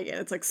Americans sound like? And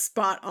it's like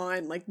spot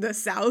on, like the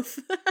South.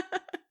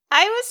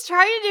 I was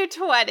trying to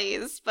do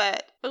 20s,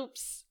 but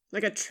oops.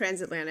 Like a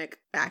transatlantic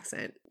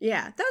accent.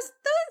 Yeah, that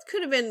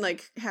could have been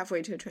like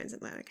halfway to a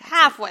transatlantic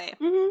accent. Halfway.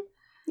 Mm-hmm.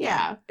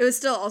 Yeah. It was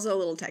still also a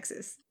little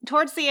Texas.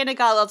 Towards the end of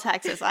Gallo,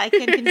 Texas. I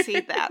can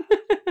concede that.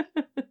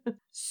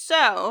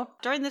 So,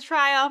 during the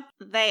trial,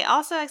 they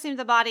also exhumed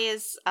the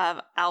bodies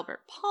of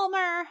Albert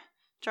Palmer,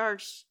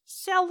 George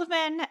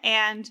Selvin,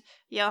 and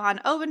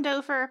Johann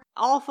Obendofer,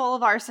 all full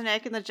of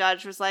arsenic, and the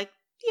judge was like,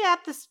 yeah,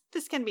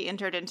 this can be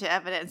entered into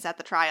evidence at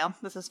the trial.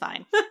 This is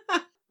fine.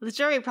 The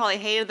jury probably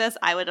hated this.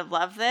 I would have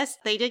loved this.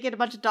 They did get a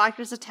bunch of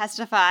doctors to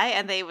testify,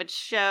 and they would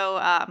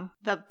show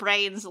the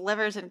brains,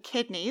 livers, and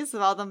kidneys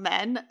of all the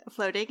men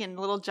floating in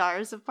little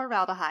jars of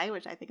formaldehyde,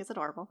 which I think is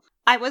adorable.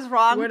 I was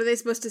wrong. What are they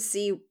supposed to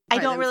see? I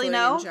don't really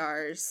know. In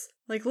jars.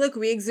 Like, look,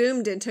 we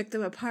exhumed and took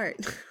them apart.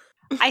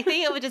 I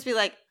think it would just be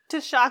like, to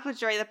shock the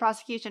jury, the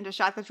prosecution, to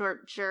shock the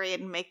jury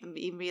and make them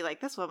even be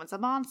like, this woman's a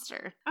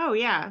monster. Oh,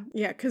 yeah.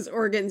 Yeah, because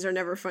organs are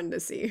never fun to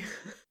see.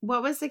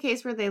 What was the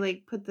case where they,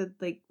 like, put the,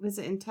 like, was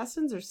it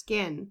intestines or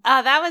skin?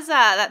 That was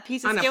that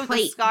piece of On a skin with the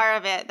plate. scar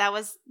of it. That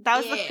was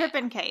the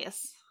Crippen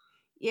case.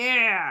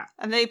 Yeah.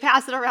 And they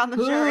passed it around the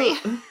jury.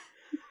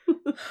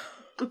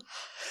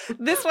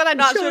 This one, I'm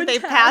not sure if they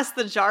passed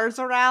the jars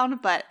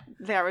around, but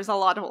there was a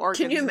lot of organs.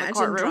 Can you in the imagine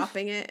courtroom.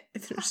 Dropping it?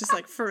 If it was just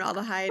like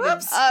formaldehyde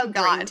Whoops. and Oh,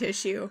 brain God.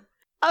 tissue.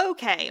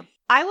 Okay,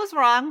 I was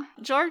wrong.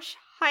 George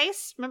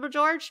Heiss, remember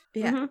George?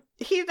 Yeah. Mm-hmm.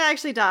 He didn't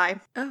actually die.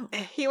 Oh.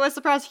 He was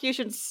the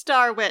prosecution's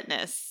star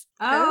witness.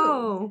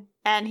 Oh.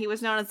 And he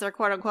was known as their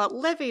quote-unquote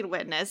living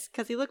witness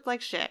because he looked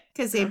like shit.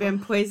 Because they've been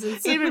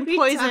poisoned so He'd been many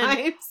poisoned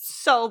times.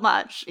 so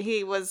much.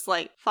 He was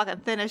like fucking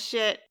thin as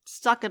shit,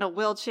 stuck in a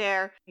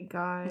wheelchair, Oh my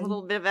God. a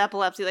little bit of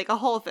epilepsy, like a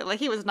whole thing. Like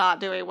he was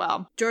not doing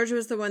well. George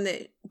was the one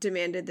that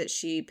demanded that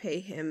she pay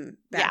him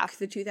back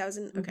the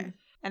 $2,000? Okay. Mm-hmm.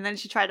 And then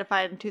she tried to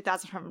find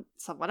 $2,000 from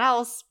someone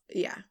else.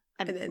 Yeah.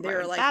 And then they where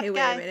were was like, that hey, wait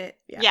guy? a minute.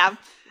 Yeah.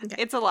 Okay.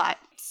 It's a lot.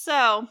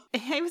 So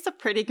he was a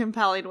pretty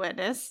compelling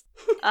witness.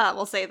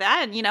 We'll say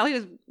that. And, you know, he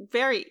was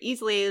very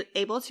easily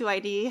able to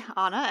ID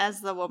Anna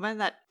as the woman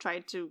that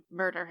tried to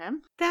murder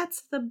him.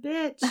 That's the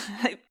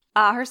bitch.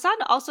 Her son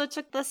also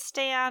took the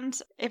stand.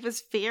 It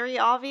was very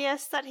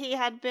obvious that he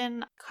had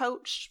been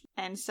coached,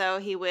 and so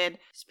he would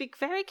speak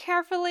very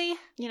carefully,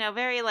 you know,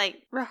 very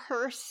like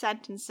rehearsed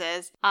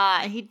sentences.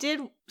 He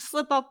did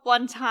slip up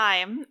one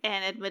time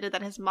and admitted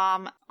that his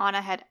mom,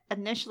 Anna, had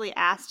initially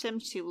asked him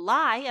to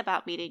lie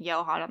about meeting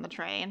Johann on the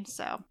train,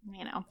 so,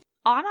 you know.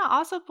 Anna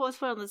also was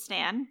put on the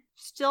stand.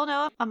 Still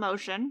no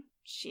emotion.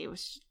 She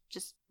was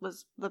just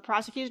was the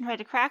prosecution tried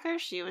to crack her.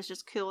 She was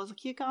just cool as a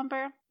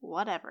cucumber.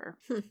 Whatever.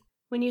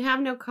 When you have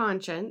no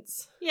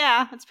conscience.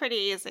 Yeah, it's pretty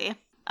easy.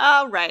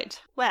 All right.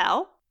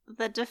 Well,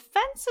 the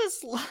defense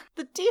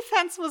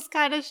was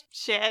kind of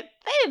shit.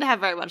 They didn't have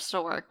very much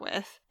to work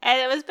with. And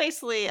it was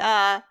basically,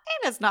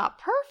 Anna's not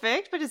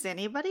perfect, but is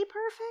anybody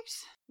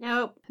perfect?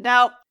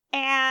 Nope.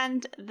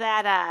 And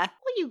that,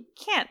 you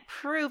can't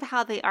prove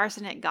how the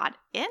arsenic got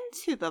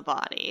into the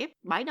body.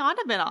 Might not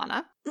have been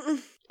Anna.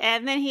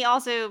 And then he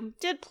also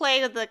did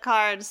play to the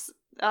cards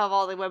of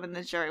all the women in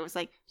the jury. It was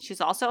like,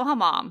 she's also a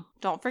mom.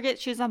 Don't forget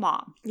she's a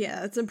mom.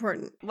 Yeah, that's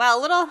important. Well,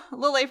 a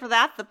little late for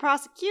that, the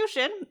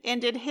prosecution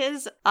ended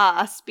his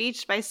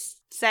speech by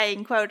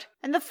saying, quote,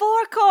 "In the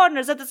four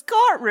corners of this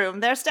courtroom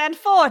there stand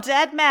four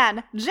dead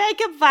men,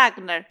 Jacob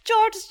Wagner,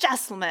 George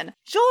Jesselman,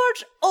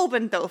 George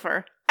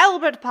Obendorfer,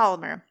 Albert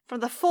Palmer. From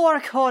the four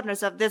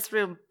corners of this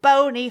room,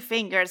 bony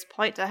fingers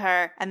point to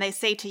her, and they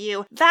say to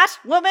you, that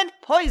woman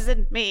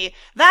poisoned me.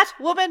 That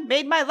woman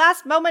made my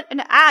last moment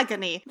an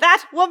agony.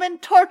 That woman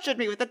tortured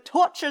me with the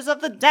tortures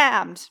of the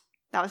damned."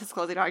 That was his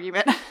closing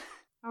argument.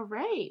 All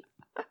right.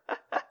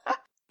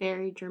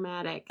 Very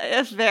dramatic.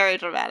 It's very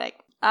dramatic.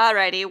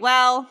 Alrighty,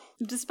 well,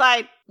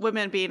 despite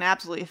women being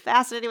absolutely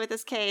fascinated with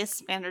this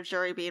case, and her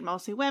jury being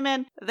mostly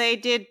women, they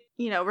did,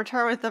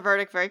 return with the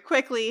verdict very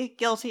quickly,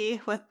 guilty,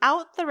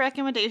 without the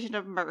recommendation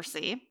of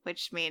mercy,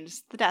 which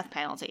means the death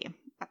penalty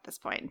at this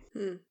point.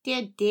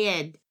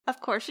 Did.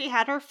 Of course, she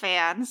had her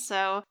fans,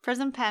 so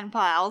prison pen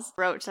pals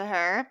wrote to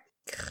her,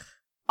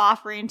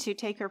 offering to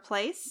take her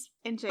place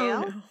in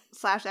jail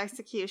 /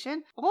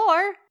 execution,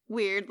 or,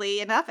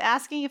 weirdly enough,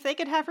 asking if they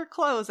could have her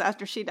clothes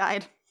after she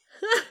died.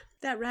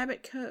 That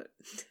rabbit coat.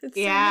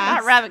 Yeah,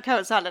 that rabbit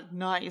coat sounded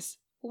nice.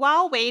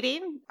 While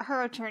waiting,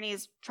 her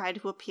attorneys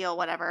tried to appeal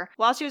whatever.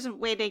 While she was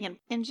waiting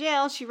in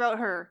jail, she wrote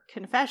her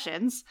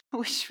confessions,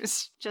 which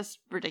was just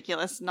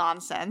ridiculous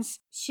nonsense.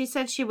 She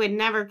said she would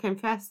never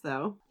confess,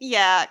 though.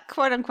 Yeah,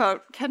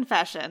 quote-unquote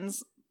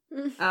confessions.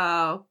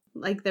 Oh,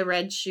 like the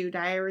Red Shoe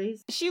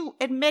Diaries? She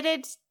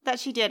admitted that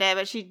she did it,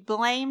 but she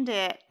blamed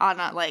it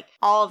on,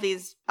 all of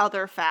these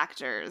other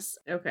factors.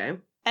 Okay.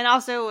 And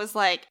also was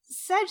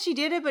said she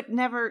did it, but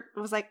never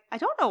was I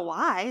don't know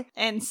why.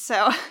 And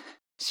so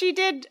she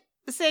did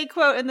say,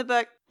 quote, in the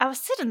book, "I was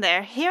sitting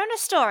there hearing a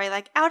story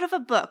out of a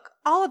book,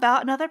 all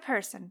about another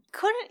person.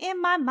 Couldn't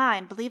in my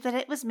mind believe that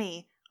it was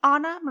me,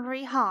 Anna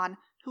Marie Hahn,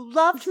 who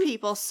loved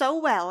people so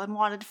well and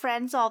wanted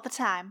friends all the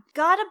time.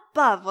 God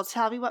above will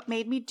tell me what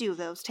made me do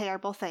those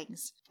terrible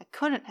things. I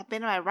couldn't have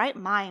been in my right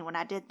mind when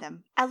I did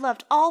them. I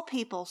loved all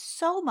people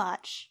so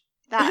much."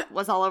 That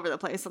was all over the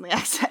place on the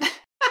accent.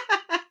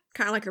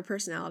 Kind of like her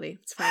personality.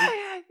 It's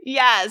fine.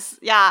 Yes,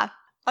 yeah.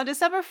 On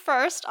December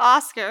 1st,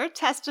 Oscar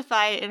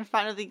testified in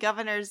front of the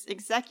governor's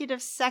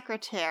executive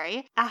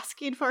secretary,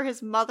 asking for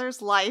his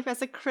mother's life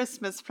as a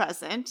Christmas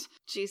present.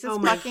 Jesus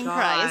fucking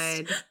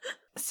Christ.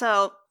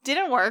 So,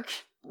 didn't work.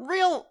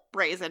 Real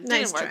brazen.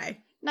 Didn't work.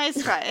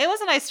 Nice try. It was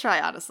a nice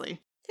try,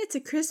 honestly. It's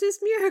a Christmas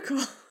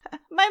miracle.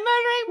 My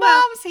murdering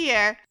mom's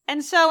here.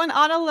 And so when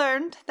Anna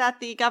learned that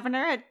the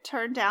governor had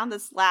turned down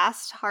this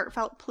last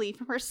heartfelt plea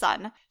from her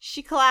son,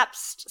 she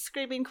collapsed,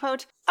 screaming,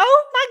 quote,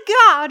 "Oh my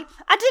God,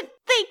 I didn't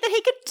think that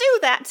he could do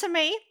that to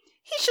me.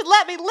 He should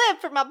let me live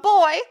for my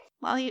boy."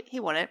 Well, he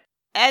wouldn't.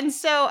 And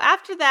so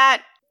after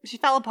that, she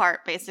fell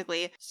apart,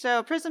 basically.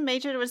 So prison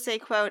matron would say,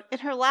 quote, "In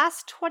her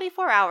last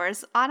 24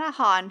 hours, Anna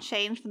Hahn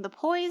changed from the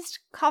poised,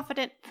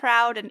 confident,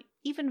 proud, and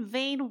even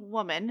vain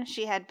woman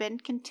she had been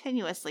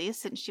continuously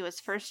since she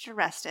was first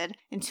arrested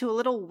into a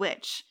little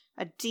witch,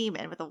 a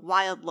demon with a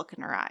wild look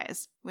in her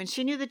eyes. When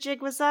she knew the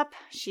jig was up,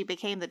 she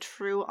became the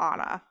true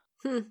Anna."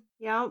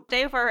 Yeah.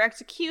 Day before her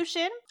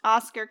execution,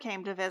 Oscar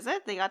came to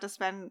visit. They got to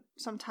spend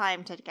some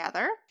time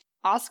together.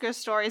 Oscar's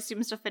story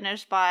seems to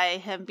finish by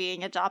him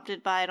being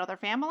adopted by another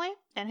family,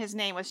 and his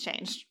name was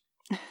changed.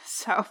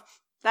 So,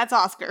 that's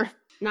Oscar.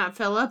 Not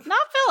Philip?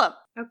 Not Philip.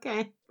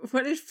 Okay.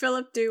 What did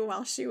Philip do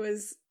while she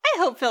was... I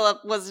hope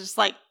Philip was just,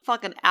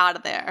 fucking out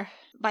of there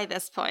by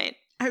this point.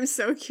 I'm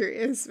so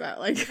curious about,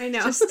 I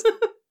know. Just...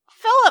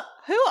 Philip,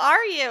 who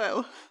are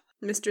you?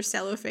 Mr.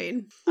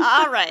 Cellophane.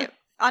 All right.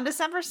 On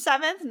December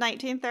 7th,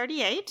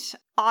 1938,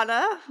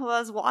 Anna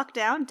was walked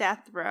down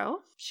death row.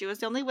 She was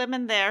the only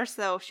woman there,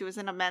 so she was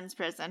in a men's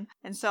prison.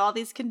 And so all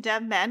these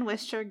condemned men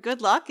wished her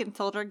good luck and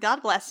told her,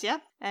 "God bless you."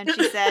 And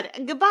she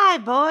said, "Goodbye,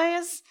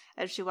 boys,"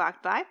 as she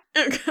walked by.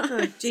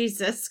 Oh,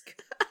 Jesus.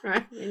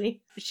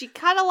 Really? She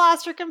kind of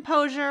lost her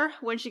composure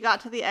when she got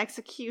to the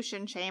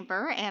execution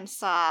chamber and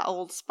saw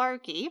old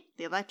Sparky,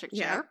 the electric chair.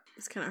 Yeah,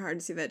 it's kind of hard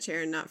to see that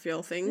chair and not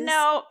feel things.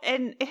 No,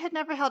 and it had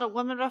never held a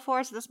woman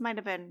before, so this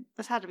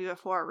had to be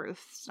before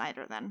Ruth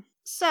Snyder then.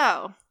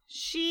 So,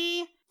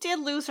 she did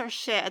lose her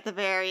shit at the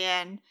very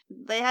end.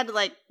 They had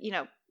to,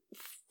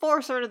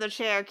 force her to the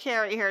chair,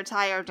 carry her,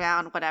 tie her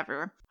down,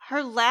 whatever.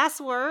 her last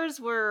words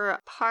were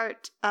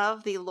part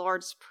of the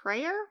Lord's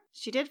Prayer.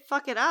 She did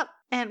fuck it up.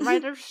 And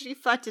right after she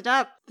fucked it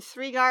up, the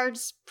 3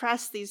 guards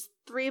pressed these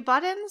 3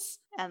 buttons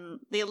and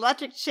the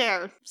electric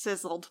chair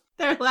sizzled.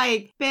 They're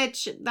like,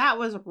 bitch, that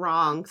was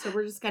wrong. So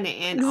we're just going to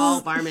end all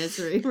of our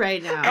misery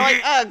right now. They're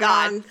like, oh,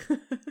 God.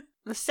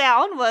 The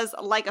sound was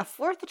like a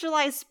 4th of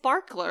July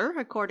sparkler,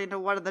 according to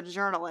one of the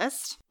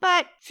journalists.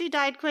 But she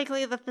died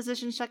quickly. The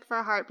physician checked for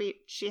a heartbeat.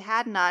 She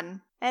had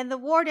none. And the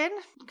warden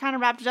kind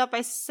of wrapped it up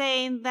by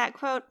saying that,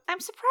 quote, I'm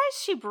surprised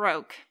she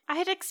broke. I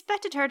had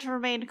expected her to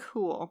remain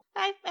cool.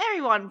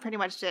 Everyone pretty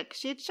much did, because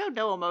she had showed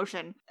no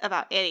emotion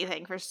about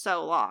anything for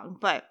so long.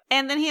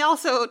 And then he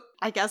also,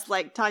 I guess,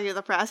 like, talking to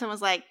the press and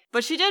was like,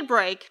 but she did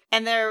break,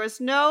 and there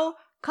was no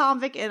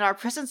convict in our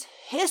prison's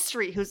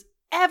history who's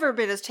ever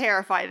been as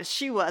terrified as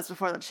she was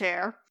before the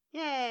chair.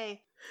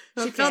 Yay.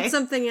 She felt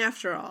something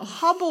after all.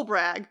 Humble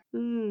brag.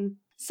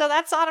 So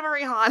that's Anna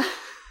Marie Hahn.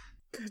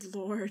 Good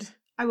Lord.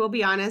 I will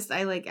be honest,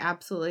 I like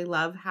absolutely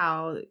love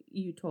how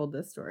you told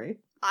this story.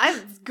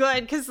 I'm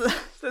good, because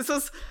this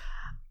was,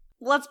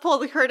 let's pull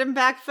the curtain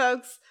back,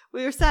 folks.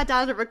 We were sat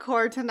down to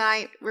record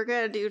tonight. We're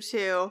going to do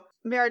 2.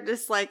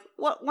 Meredith's like,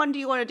 what one do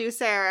you want to do,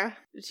 Sarah?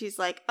 And she's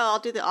like, oh, I'll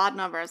do the odd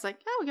number. I was like,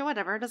 oh, yeah,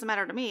 whatever. It doesn't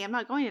matter to me. I'm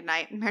not going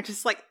tonight. And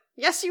Meredith's like,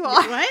 yes, you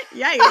are. What?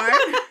 Yeah, you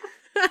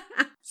are.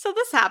 So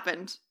this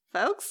happened,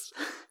 folks.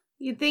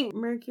 You'd think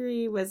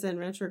Mercury was in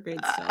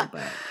retrograde still,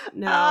 but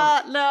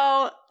no.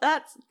 No,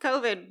 that's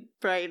COVID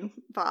brain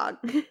fog.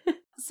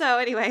 So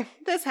anyway,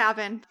 this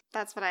happened.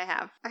 That's what I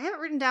have. I have it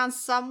written down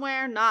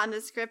somewhere, not in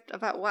the script,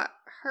 about what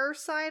her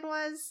sign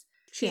was.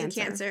 She's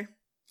Cancer.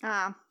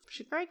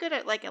 She's very good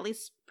at, like, at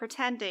least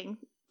pretending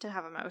to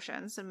have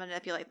emotions and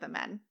manipulate the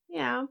men.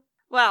 Yeah.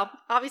 Well,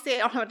 obviously I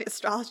don't have any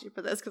astrology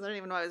for this because I don't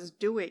even know I was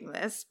doing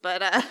this,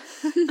 but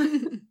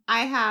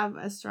I have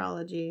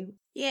astrology.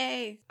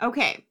 Yay.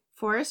 Okay.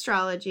 For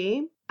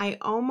astrology, I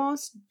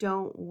almost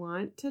don't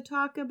want to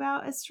talk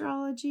about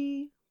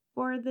astrology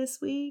for this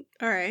week.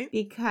 All right.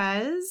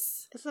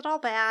 is Because it all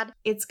bad?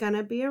 It's going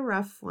to be a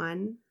rough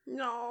one.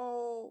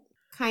 No.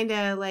 Kind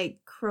of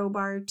like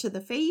crowbar to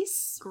the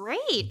face.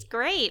 Great.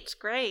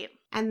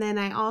 And then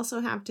I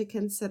also have to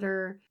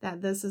consider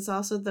that this is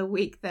also the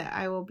week that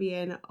I will be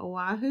in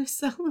Oahu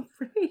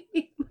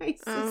celebrating my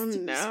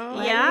sister's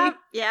wedding.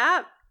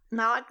 Yeah.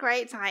 Not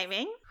great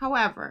timing.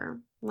 However,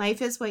 life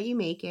is what you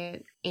make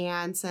it.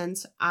 And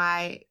since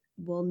I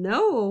will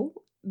know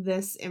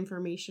this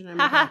information I'm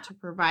about to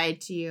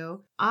provide to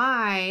you,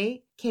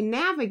 I can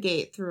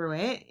navigate through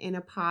it in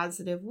a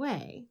positive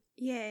way.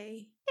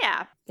 Yay.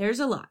 Yeah. There's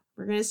a lot.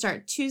 We're going to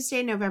start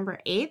Tuesday, November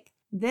 8th.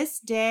 This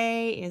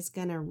day is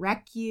going to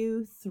wreck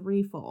you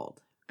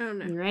threefold. Oh,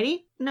 no. You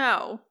ready?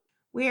 No.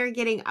 We are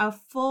getting a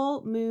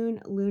full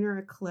moon lunar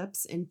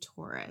eclipse in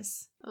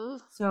Taurus. Ooh.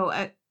 So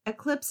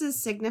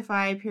eclipses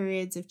signify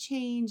periods of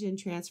change and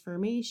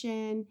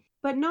transformation,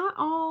 but not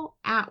all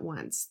at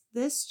once.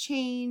 This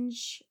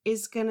change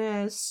is going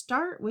to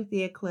start with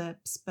the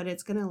eclipse, but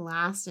it's going to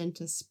last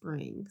into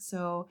spring.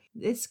 So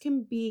this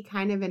can be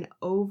kind of an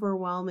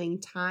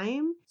overwhelming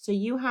time. So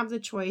you have the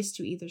choice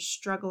to either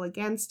struggle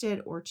against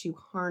it or to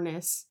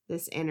harness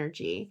this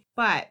energy.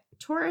 But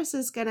Taurus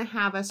is going to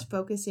have us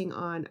focusing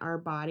on our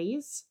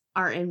bodies,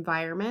 our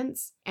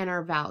environments, and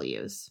our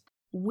values.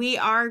 We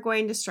are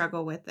going to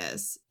struggle with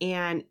this,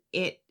 and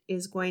it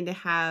is going to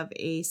have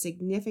a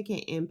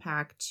significant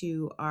impact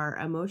to our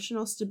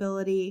emotional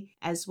stability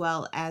as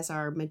well as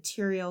our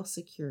material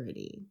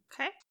security.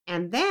 Okay.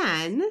 And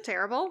then...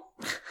 Terrible.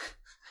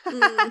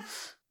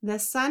 The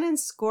sun in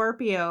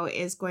Scorpio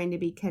is going to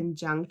be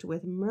conjunct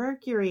with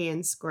Mercury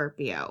in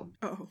Scorpio.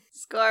 Oh.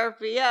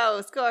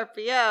 Scorpio.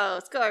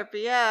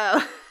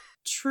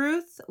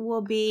 Truth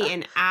will be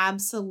an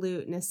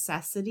absolute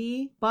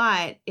necessity,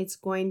 but it's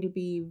going to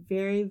be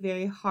very,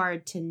 very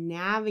hard to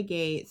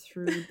navigate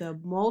through the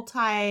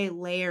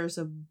multi-layers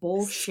of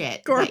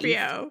bullshit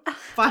Scorpio that you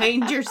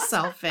find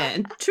yourself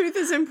in. Truth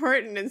is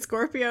important, and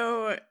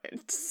Scorpio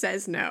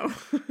says no.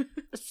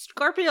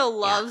 Scorpio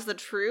loves the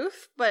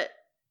truth, but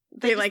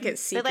they like it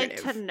secretive.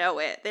 They like to know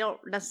it. They don't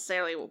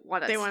necessarily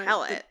want to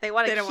tell it. They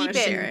want to keep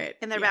it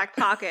in their back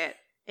pocket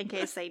in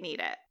case they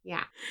need it.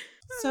 Yeah.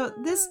 So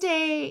this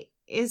day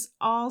is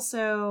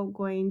also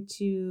going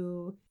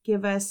to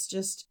give us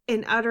just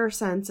an utter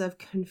sense of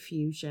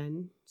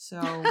confusion.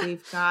 So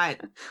we've got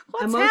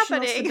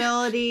emotional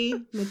stability,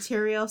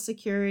 material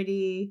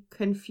security,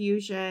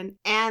 confusion,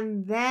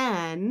 and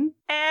then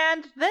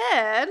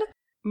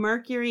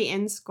Mercury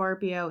in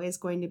Scorpio is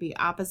going to be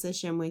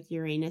opposition with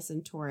Uranus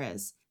and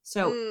Taurus.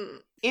 So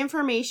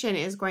information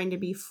is going to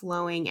be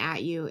flowing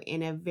at you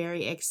in a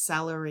very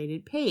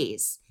accelerated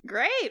pace.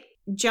 Great.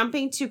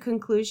 Jumping to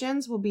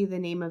conclusions will be the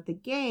name of the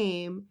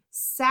game.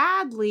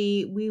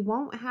 Sadly, we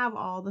won't have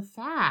all the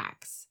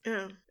facts.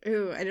 Oh,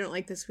 ooh, I don't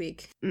like this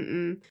week.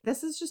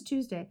 This is just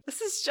Tuesday.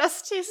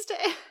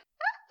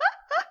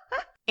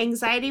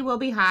 Anxiety will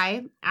be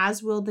high,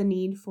 as will the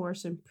need for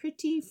some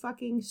pretty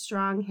fucking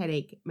strong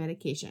headache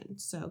medication.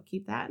 So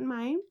keep that in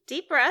mind.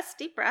 Deep breaths,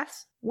 deep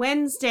breaths.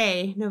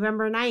 Wednesday,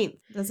 November 9th.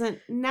 Doesn't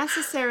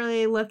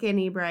necessarily look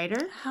any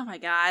brighter. Oh my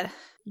God.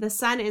 The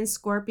sun in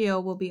Scorpio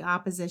will be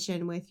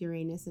opposition with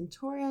Uranus and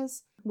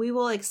Taurus. We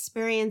will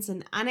experience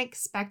an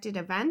unexpected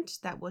event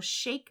that will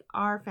shake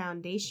our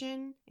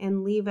foundation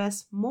and leave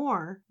us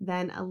more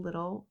than a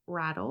little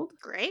rattled.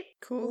 Great.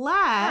 Cool.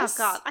 Plus,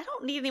 Oh God, I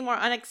don't need any more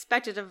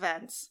unexpected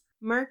events.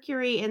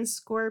 Mercury in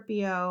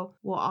Scorpio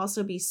will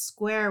also be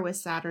square with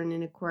Saturn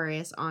in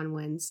Aquarius on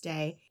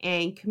Wednesday,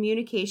 and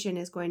communication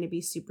is going to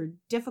be super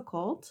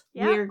difficult.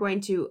 Yeah. We are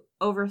going to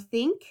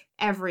overthink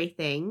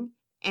everything,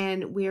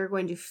 and we are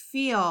going to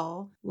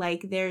feel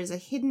like there's a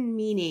hidden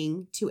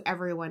meaning to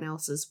everyone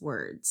else's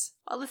words.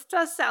 Well, this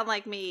does sound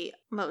like me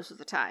most of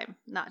the time,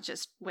 not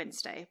just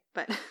Wednesday,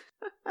 but...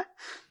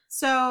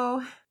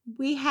 So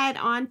we head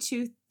on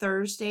to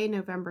Thursday,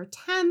 November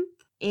 10th,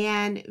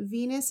 and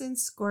Venus in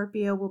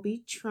Scorpio will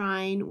be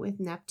trine with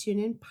Neptune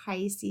in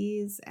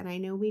Pisces. And I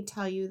know we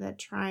tell you that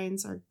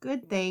trines are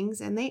good things,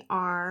 and they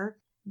are.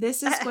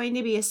 This is going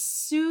to be a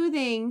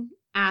soothing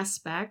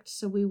aspect,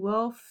 so we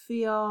will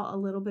feel a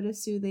little bit of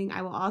soothing.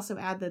 I will also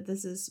add that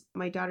this is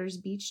my daughter's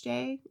beach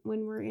day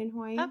when we're in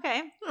Hawaii.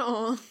 Okay.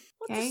 Oh,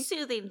 What's a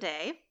soothing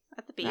day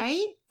at the beach?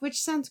 Right? Which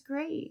sounds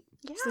great.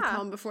 Yeah. it's the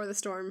calm before the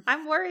storm.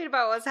 I'm worried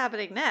about what's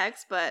happening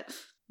next, but...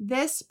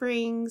 This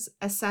brings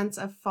a sense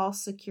of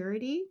false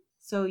security.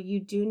 So you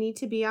do need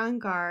to be on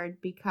guard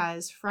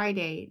because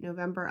Friday,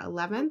 November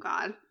 11th,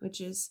 God. which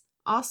is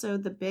also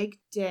the big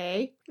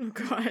day, Oh,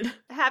 God.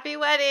 Happy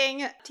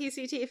wedding,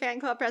 TCT fan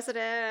club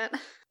president.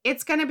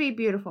 it's going to be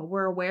beautiful.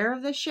 We're aware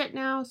of this shit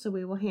now, so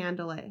we will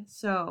handle it.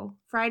 So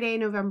Friday,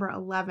 November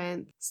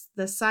 11th,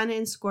 the sun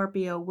in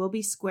Scorpio will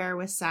be square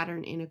with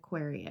Saturn in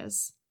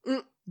Aquarius.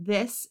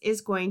 This is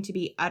going to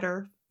be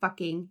utter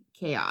fucking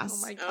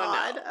chaos. Oh my Oh,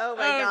 God. no. Oh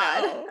my Oh,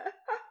 God. no.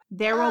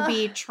 There will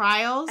be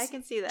trials, I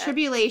can see that.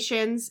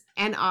 tribulations,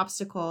 and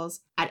obstacles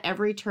at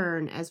every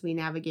turn as we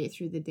navigate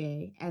through the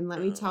day. And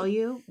let me tell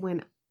you,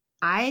 when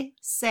I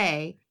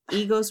say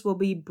egos will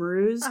be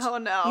bruised, Oh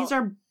no. these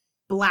are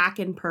black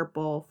and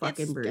purple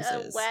fucking it's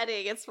bruises. a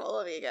wedding. It's full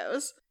of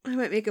egos. I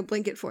might make a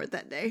blanket for it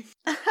that day.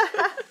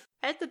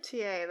 At the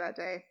TA that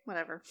day.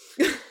 Whatever.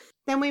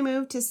 Then we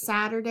move to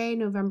Saturday,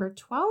 November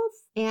 12th,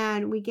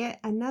 and we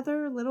get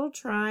another little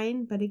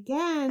trine. But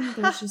again,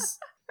 there's just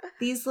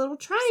these little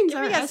trines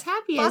aren't as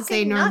happy as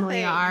they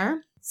normally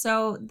are.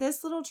 So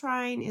this little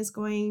trine is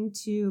going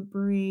to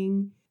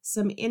bring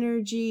some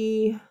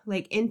energy,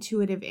 like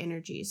intuitive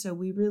energy. So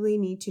we really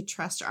need to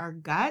trust our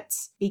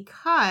guts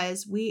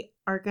because we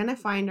are going to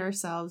find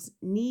ourselves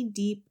knee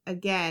deep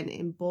again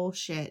in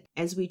bullshit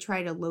as we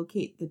try to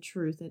locate the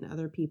truth in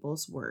other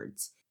people's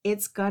words.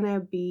 It's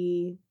gonna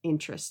be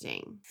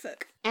interesting.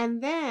 Fuck.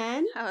 And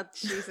then Oh,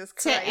 Jesus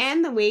Christ. to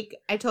end the week,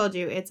 I told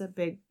you it's a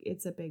big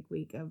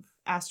week of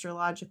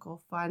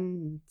astrological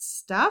fun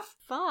stuff.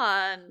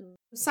 Fun.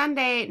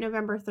 Sunday,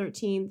 November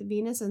 13th,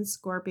 Venus in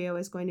Scorpio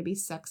is going to be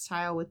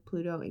sextile with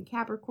Pluto in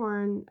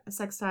Capricorn. A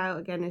sextile,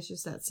 again, is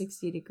just that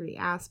 60-degree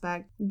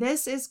aspect.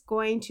 This is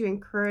going to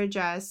encourage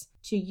us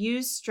to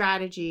use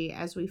strategy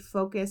as we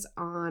focus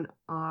on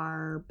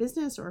our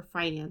business or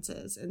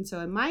finances. And so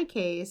in my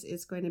case,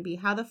 it's going to be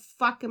how the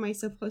fuck am I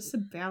supposed to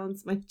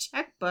balance my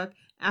checkbook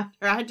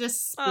after I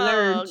just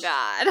splurged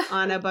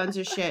on a bunch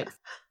of shit.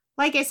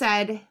 Like I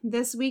said,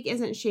 this week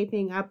isn't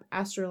shaping up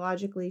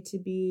astrologically to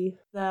be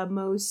the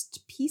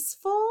most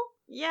peaceful.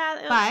 Yeah,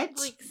 it But-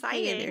 was Hang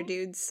exciting. in there,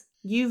 dudes.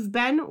 You've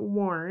been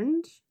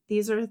warned.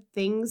 These are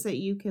things that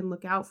you can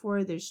look out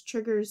for. There's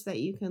triggers that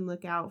you can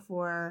look out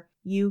for.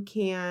 You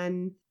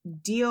can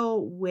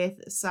deal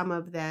with some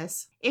of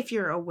this if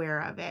you're aware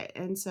of it.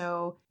 And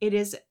so it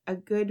is a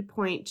good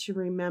point to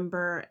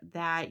remember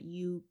that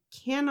you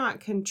cannot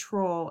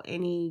control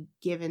any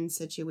given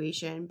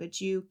situation,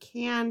 but you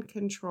can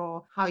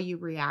control how you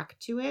react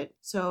to it.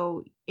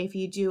 So if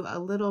you do a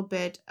little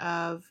bit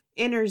of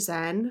inner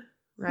zen,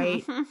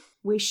 right,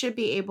 we should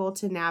be able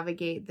to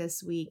navigate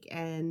this week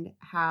and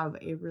have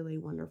a really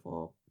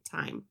wonderful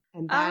time.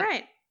 And that All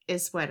right.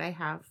 is what I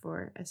have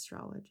for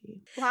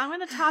astrology. Well, I'm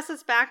going to toss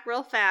us back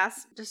real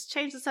fast. Just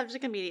change the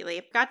subject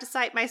immediately. Forgot to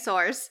cite my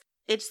source.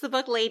 It's the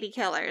book Lady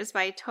Killers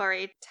by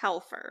Tori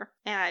Telfer.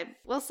 And I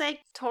will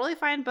say, totally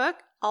fine book.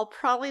 I'll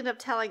probably end up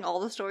telling all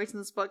the stories in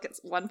this book at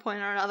one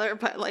point or another,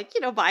 but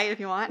buy it if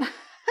you want.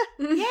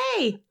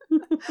 Yay!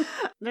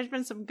 There's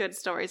been some good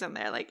stories in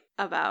there, like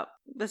about,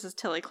 this is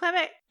Tilly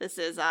Clement. This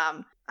is,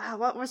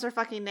 what was her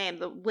fucking name?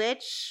 The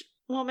witch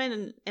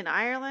woman in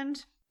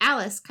Ireland?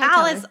 Alice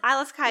Kyteler.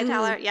 Alice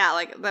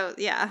Kyteler.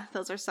 Yeah,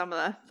 those are some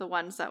of the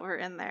ones that were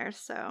in there,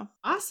 so.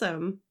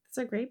 Awesome. It's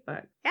a great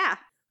book. Yeah.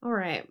 All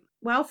right.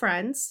 Well,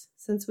 friends,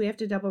 since we have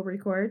to double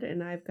record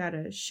and I've got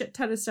a shit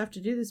ton of stuff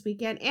to do this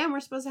weekend, and we're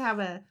supposed to have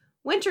a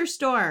winter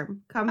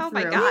storm come through. Oh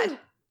my God.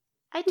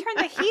 I turned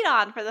the heat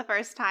on for the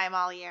first time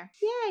all year.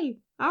 Yay.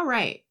 All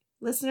right.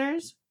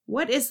 Listeners,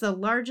 what is the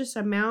largest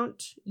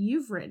amount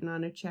you've written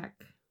on a check?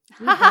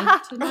 We'd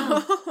like to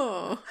know.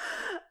 Oh.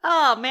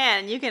 Oh,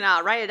 man, you can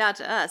write it out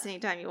to us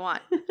anytime you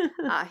want.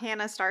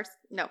 Hannah starts...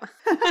 No.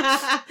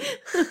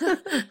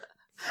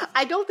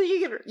 I don't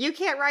think you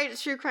can't write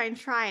True Crime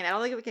Trying. I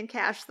don't think we can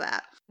cash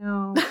that.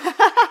 No.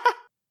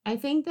 I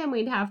think then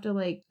we'd have to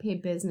pay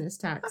business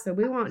tax, so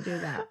we won't do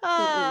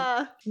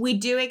that. We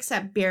do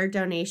accept beer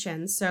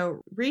donations,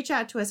 so reach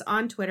out to us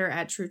on Twitter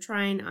at True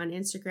Trying, on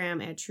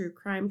Instagram at True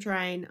Crime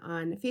Trying,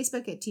 on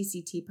Facebook at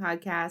TCT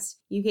Podcast.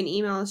 You can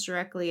email us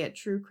directly at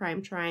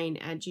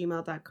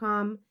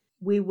truecrimetrying@gmail.com.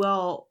 We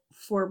will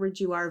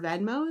forward you our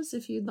Venmos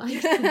if you'd like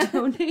to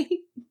donate.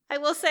 I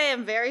will say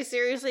I'm very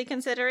seriously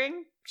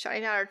considering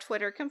shutting out our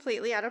Twitter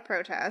completely out of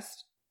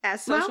protest.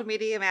 As social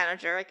media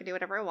manager, I can do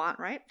whatever I want,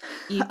 right?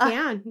 You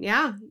can.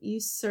 Yeah, you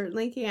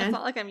certainly can. It's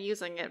not like I'm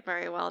using it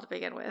very well to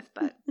begin with,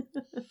 but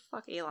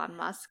fuck Elon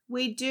Musk.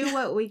 We do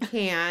what we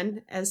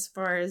can as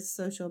far as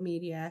social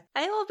media.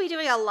 I will be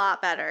doing a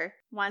lot better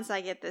once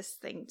I get this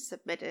thing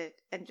submitted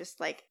and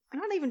just I'm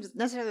not even just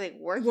necessarily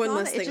working on it. One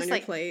less thing on your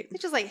plate.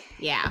 It's just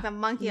the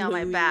monkey on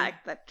my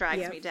back that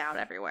drags me down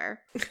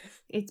everywhere.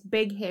 It's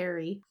big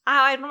hairy.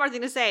 I had one more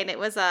thing to say, and it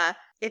was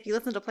if you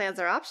listen to Plans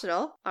Are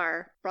Optional,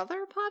 our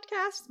brother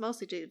podcast,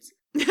 mostly dudes.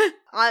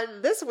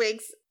 On this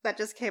week's that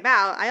just came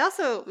out,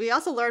 we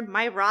also learned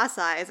my bra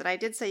size, and I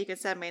did say you could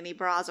send me any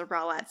bras or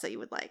bralettes that you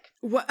would like.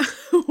 What?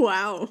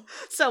 Wow.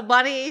 So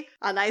money,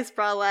 a nice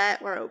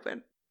bralette, we're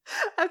open.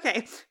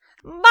 Okay.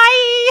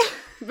 Bye!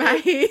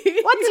 Bye.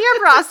 What's your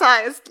bra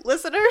size,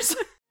 listeners?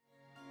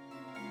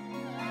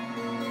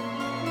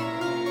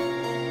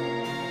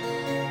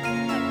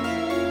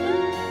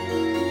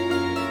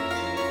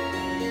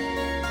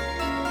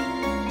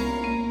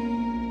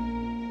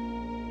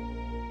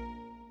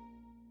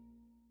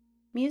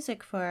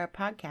 Music for our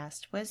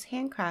podcast was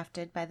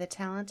handcrafted by the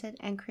talented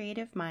and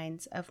creative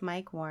minds of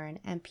Mike Warren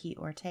and Pete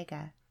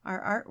Ortega.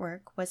 Our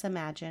artwork was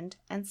imagined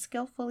and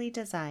skillfully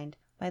designed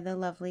by the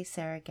lovely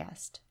Sarah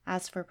Guest.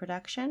 As for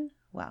production,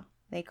 well,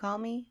 they call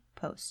me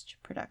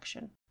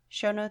post-production.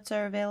 Show notes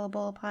are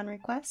available upon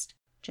request.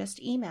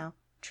 Just email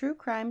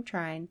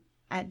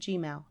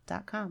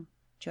truecrimetrying@gmail.com.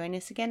 Join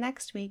us again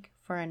next week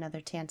for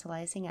another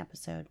tantalizing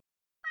episode.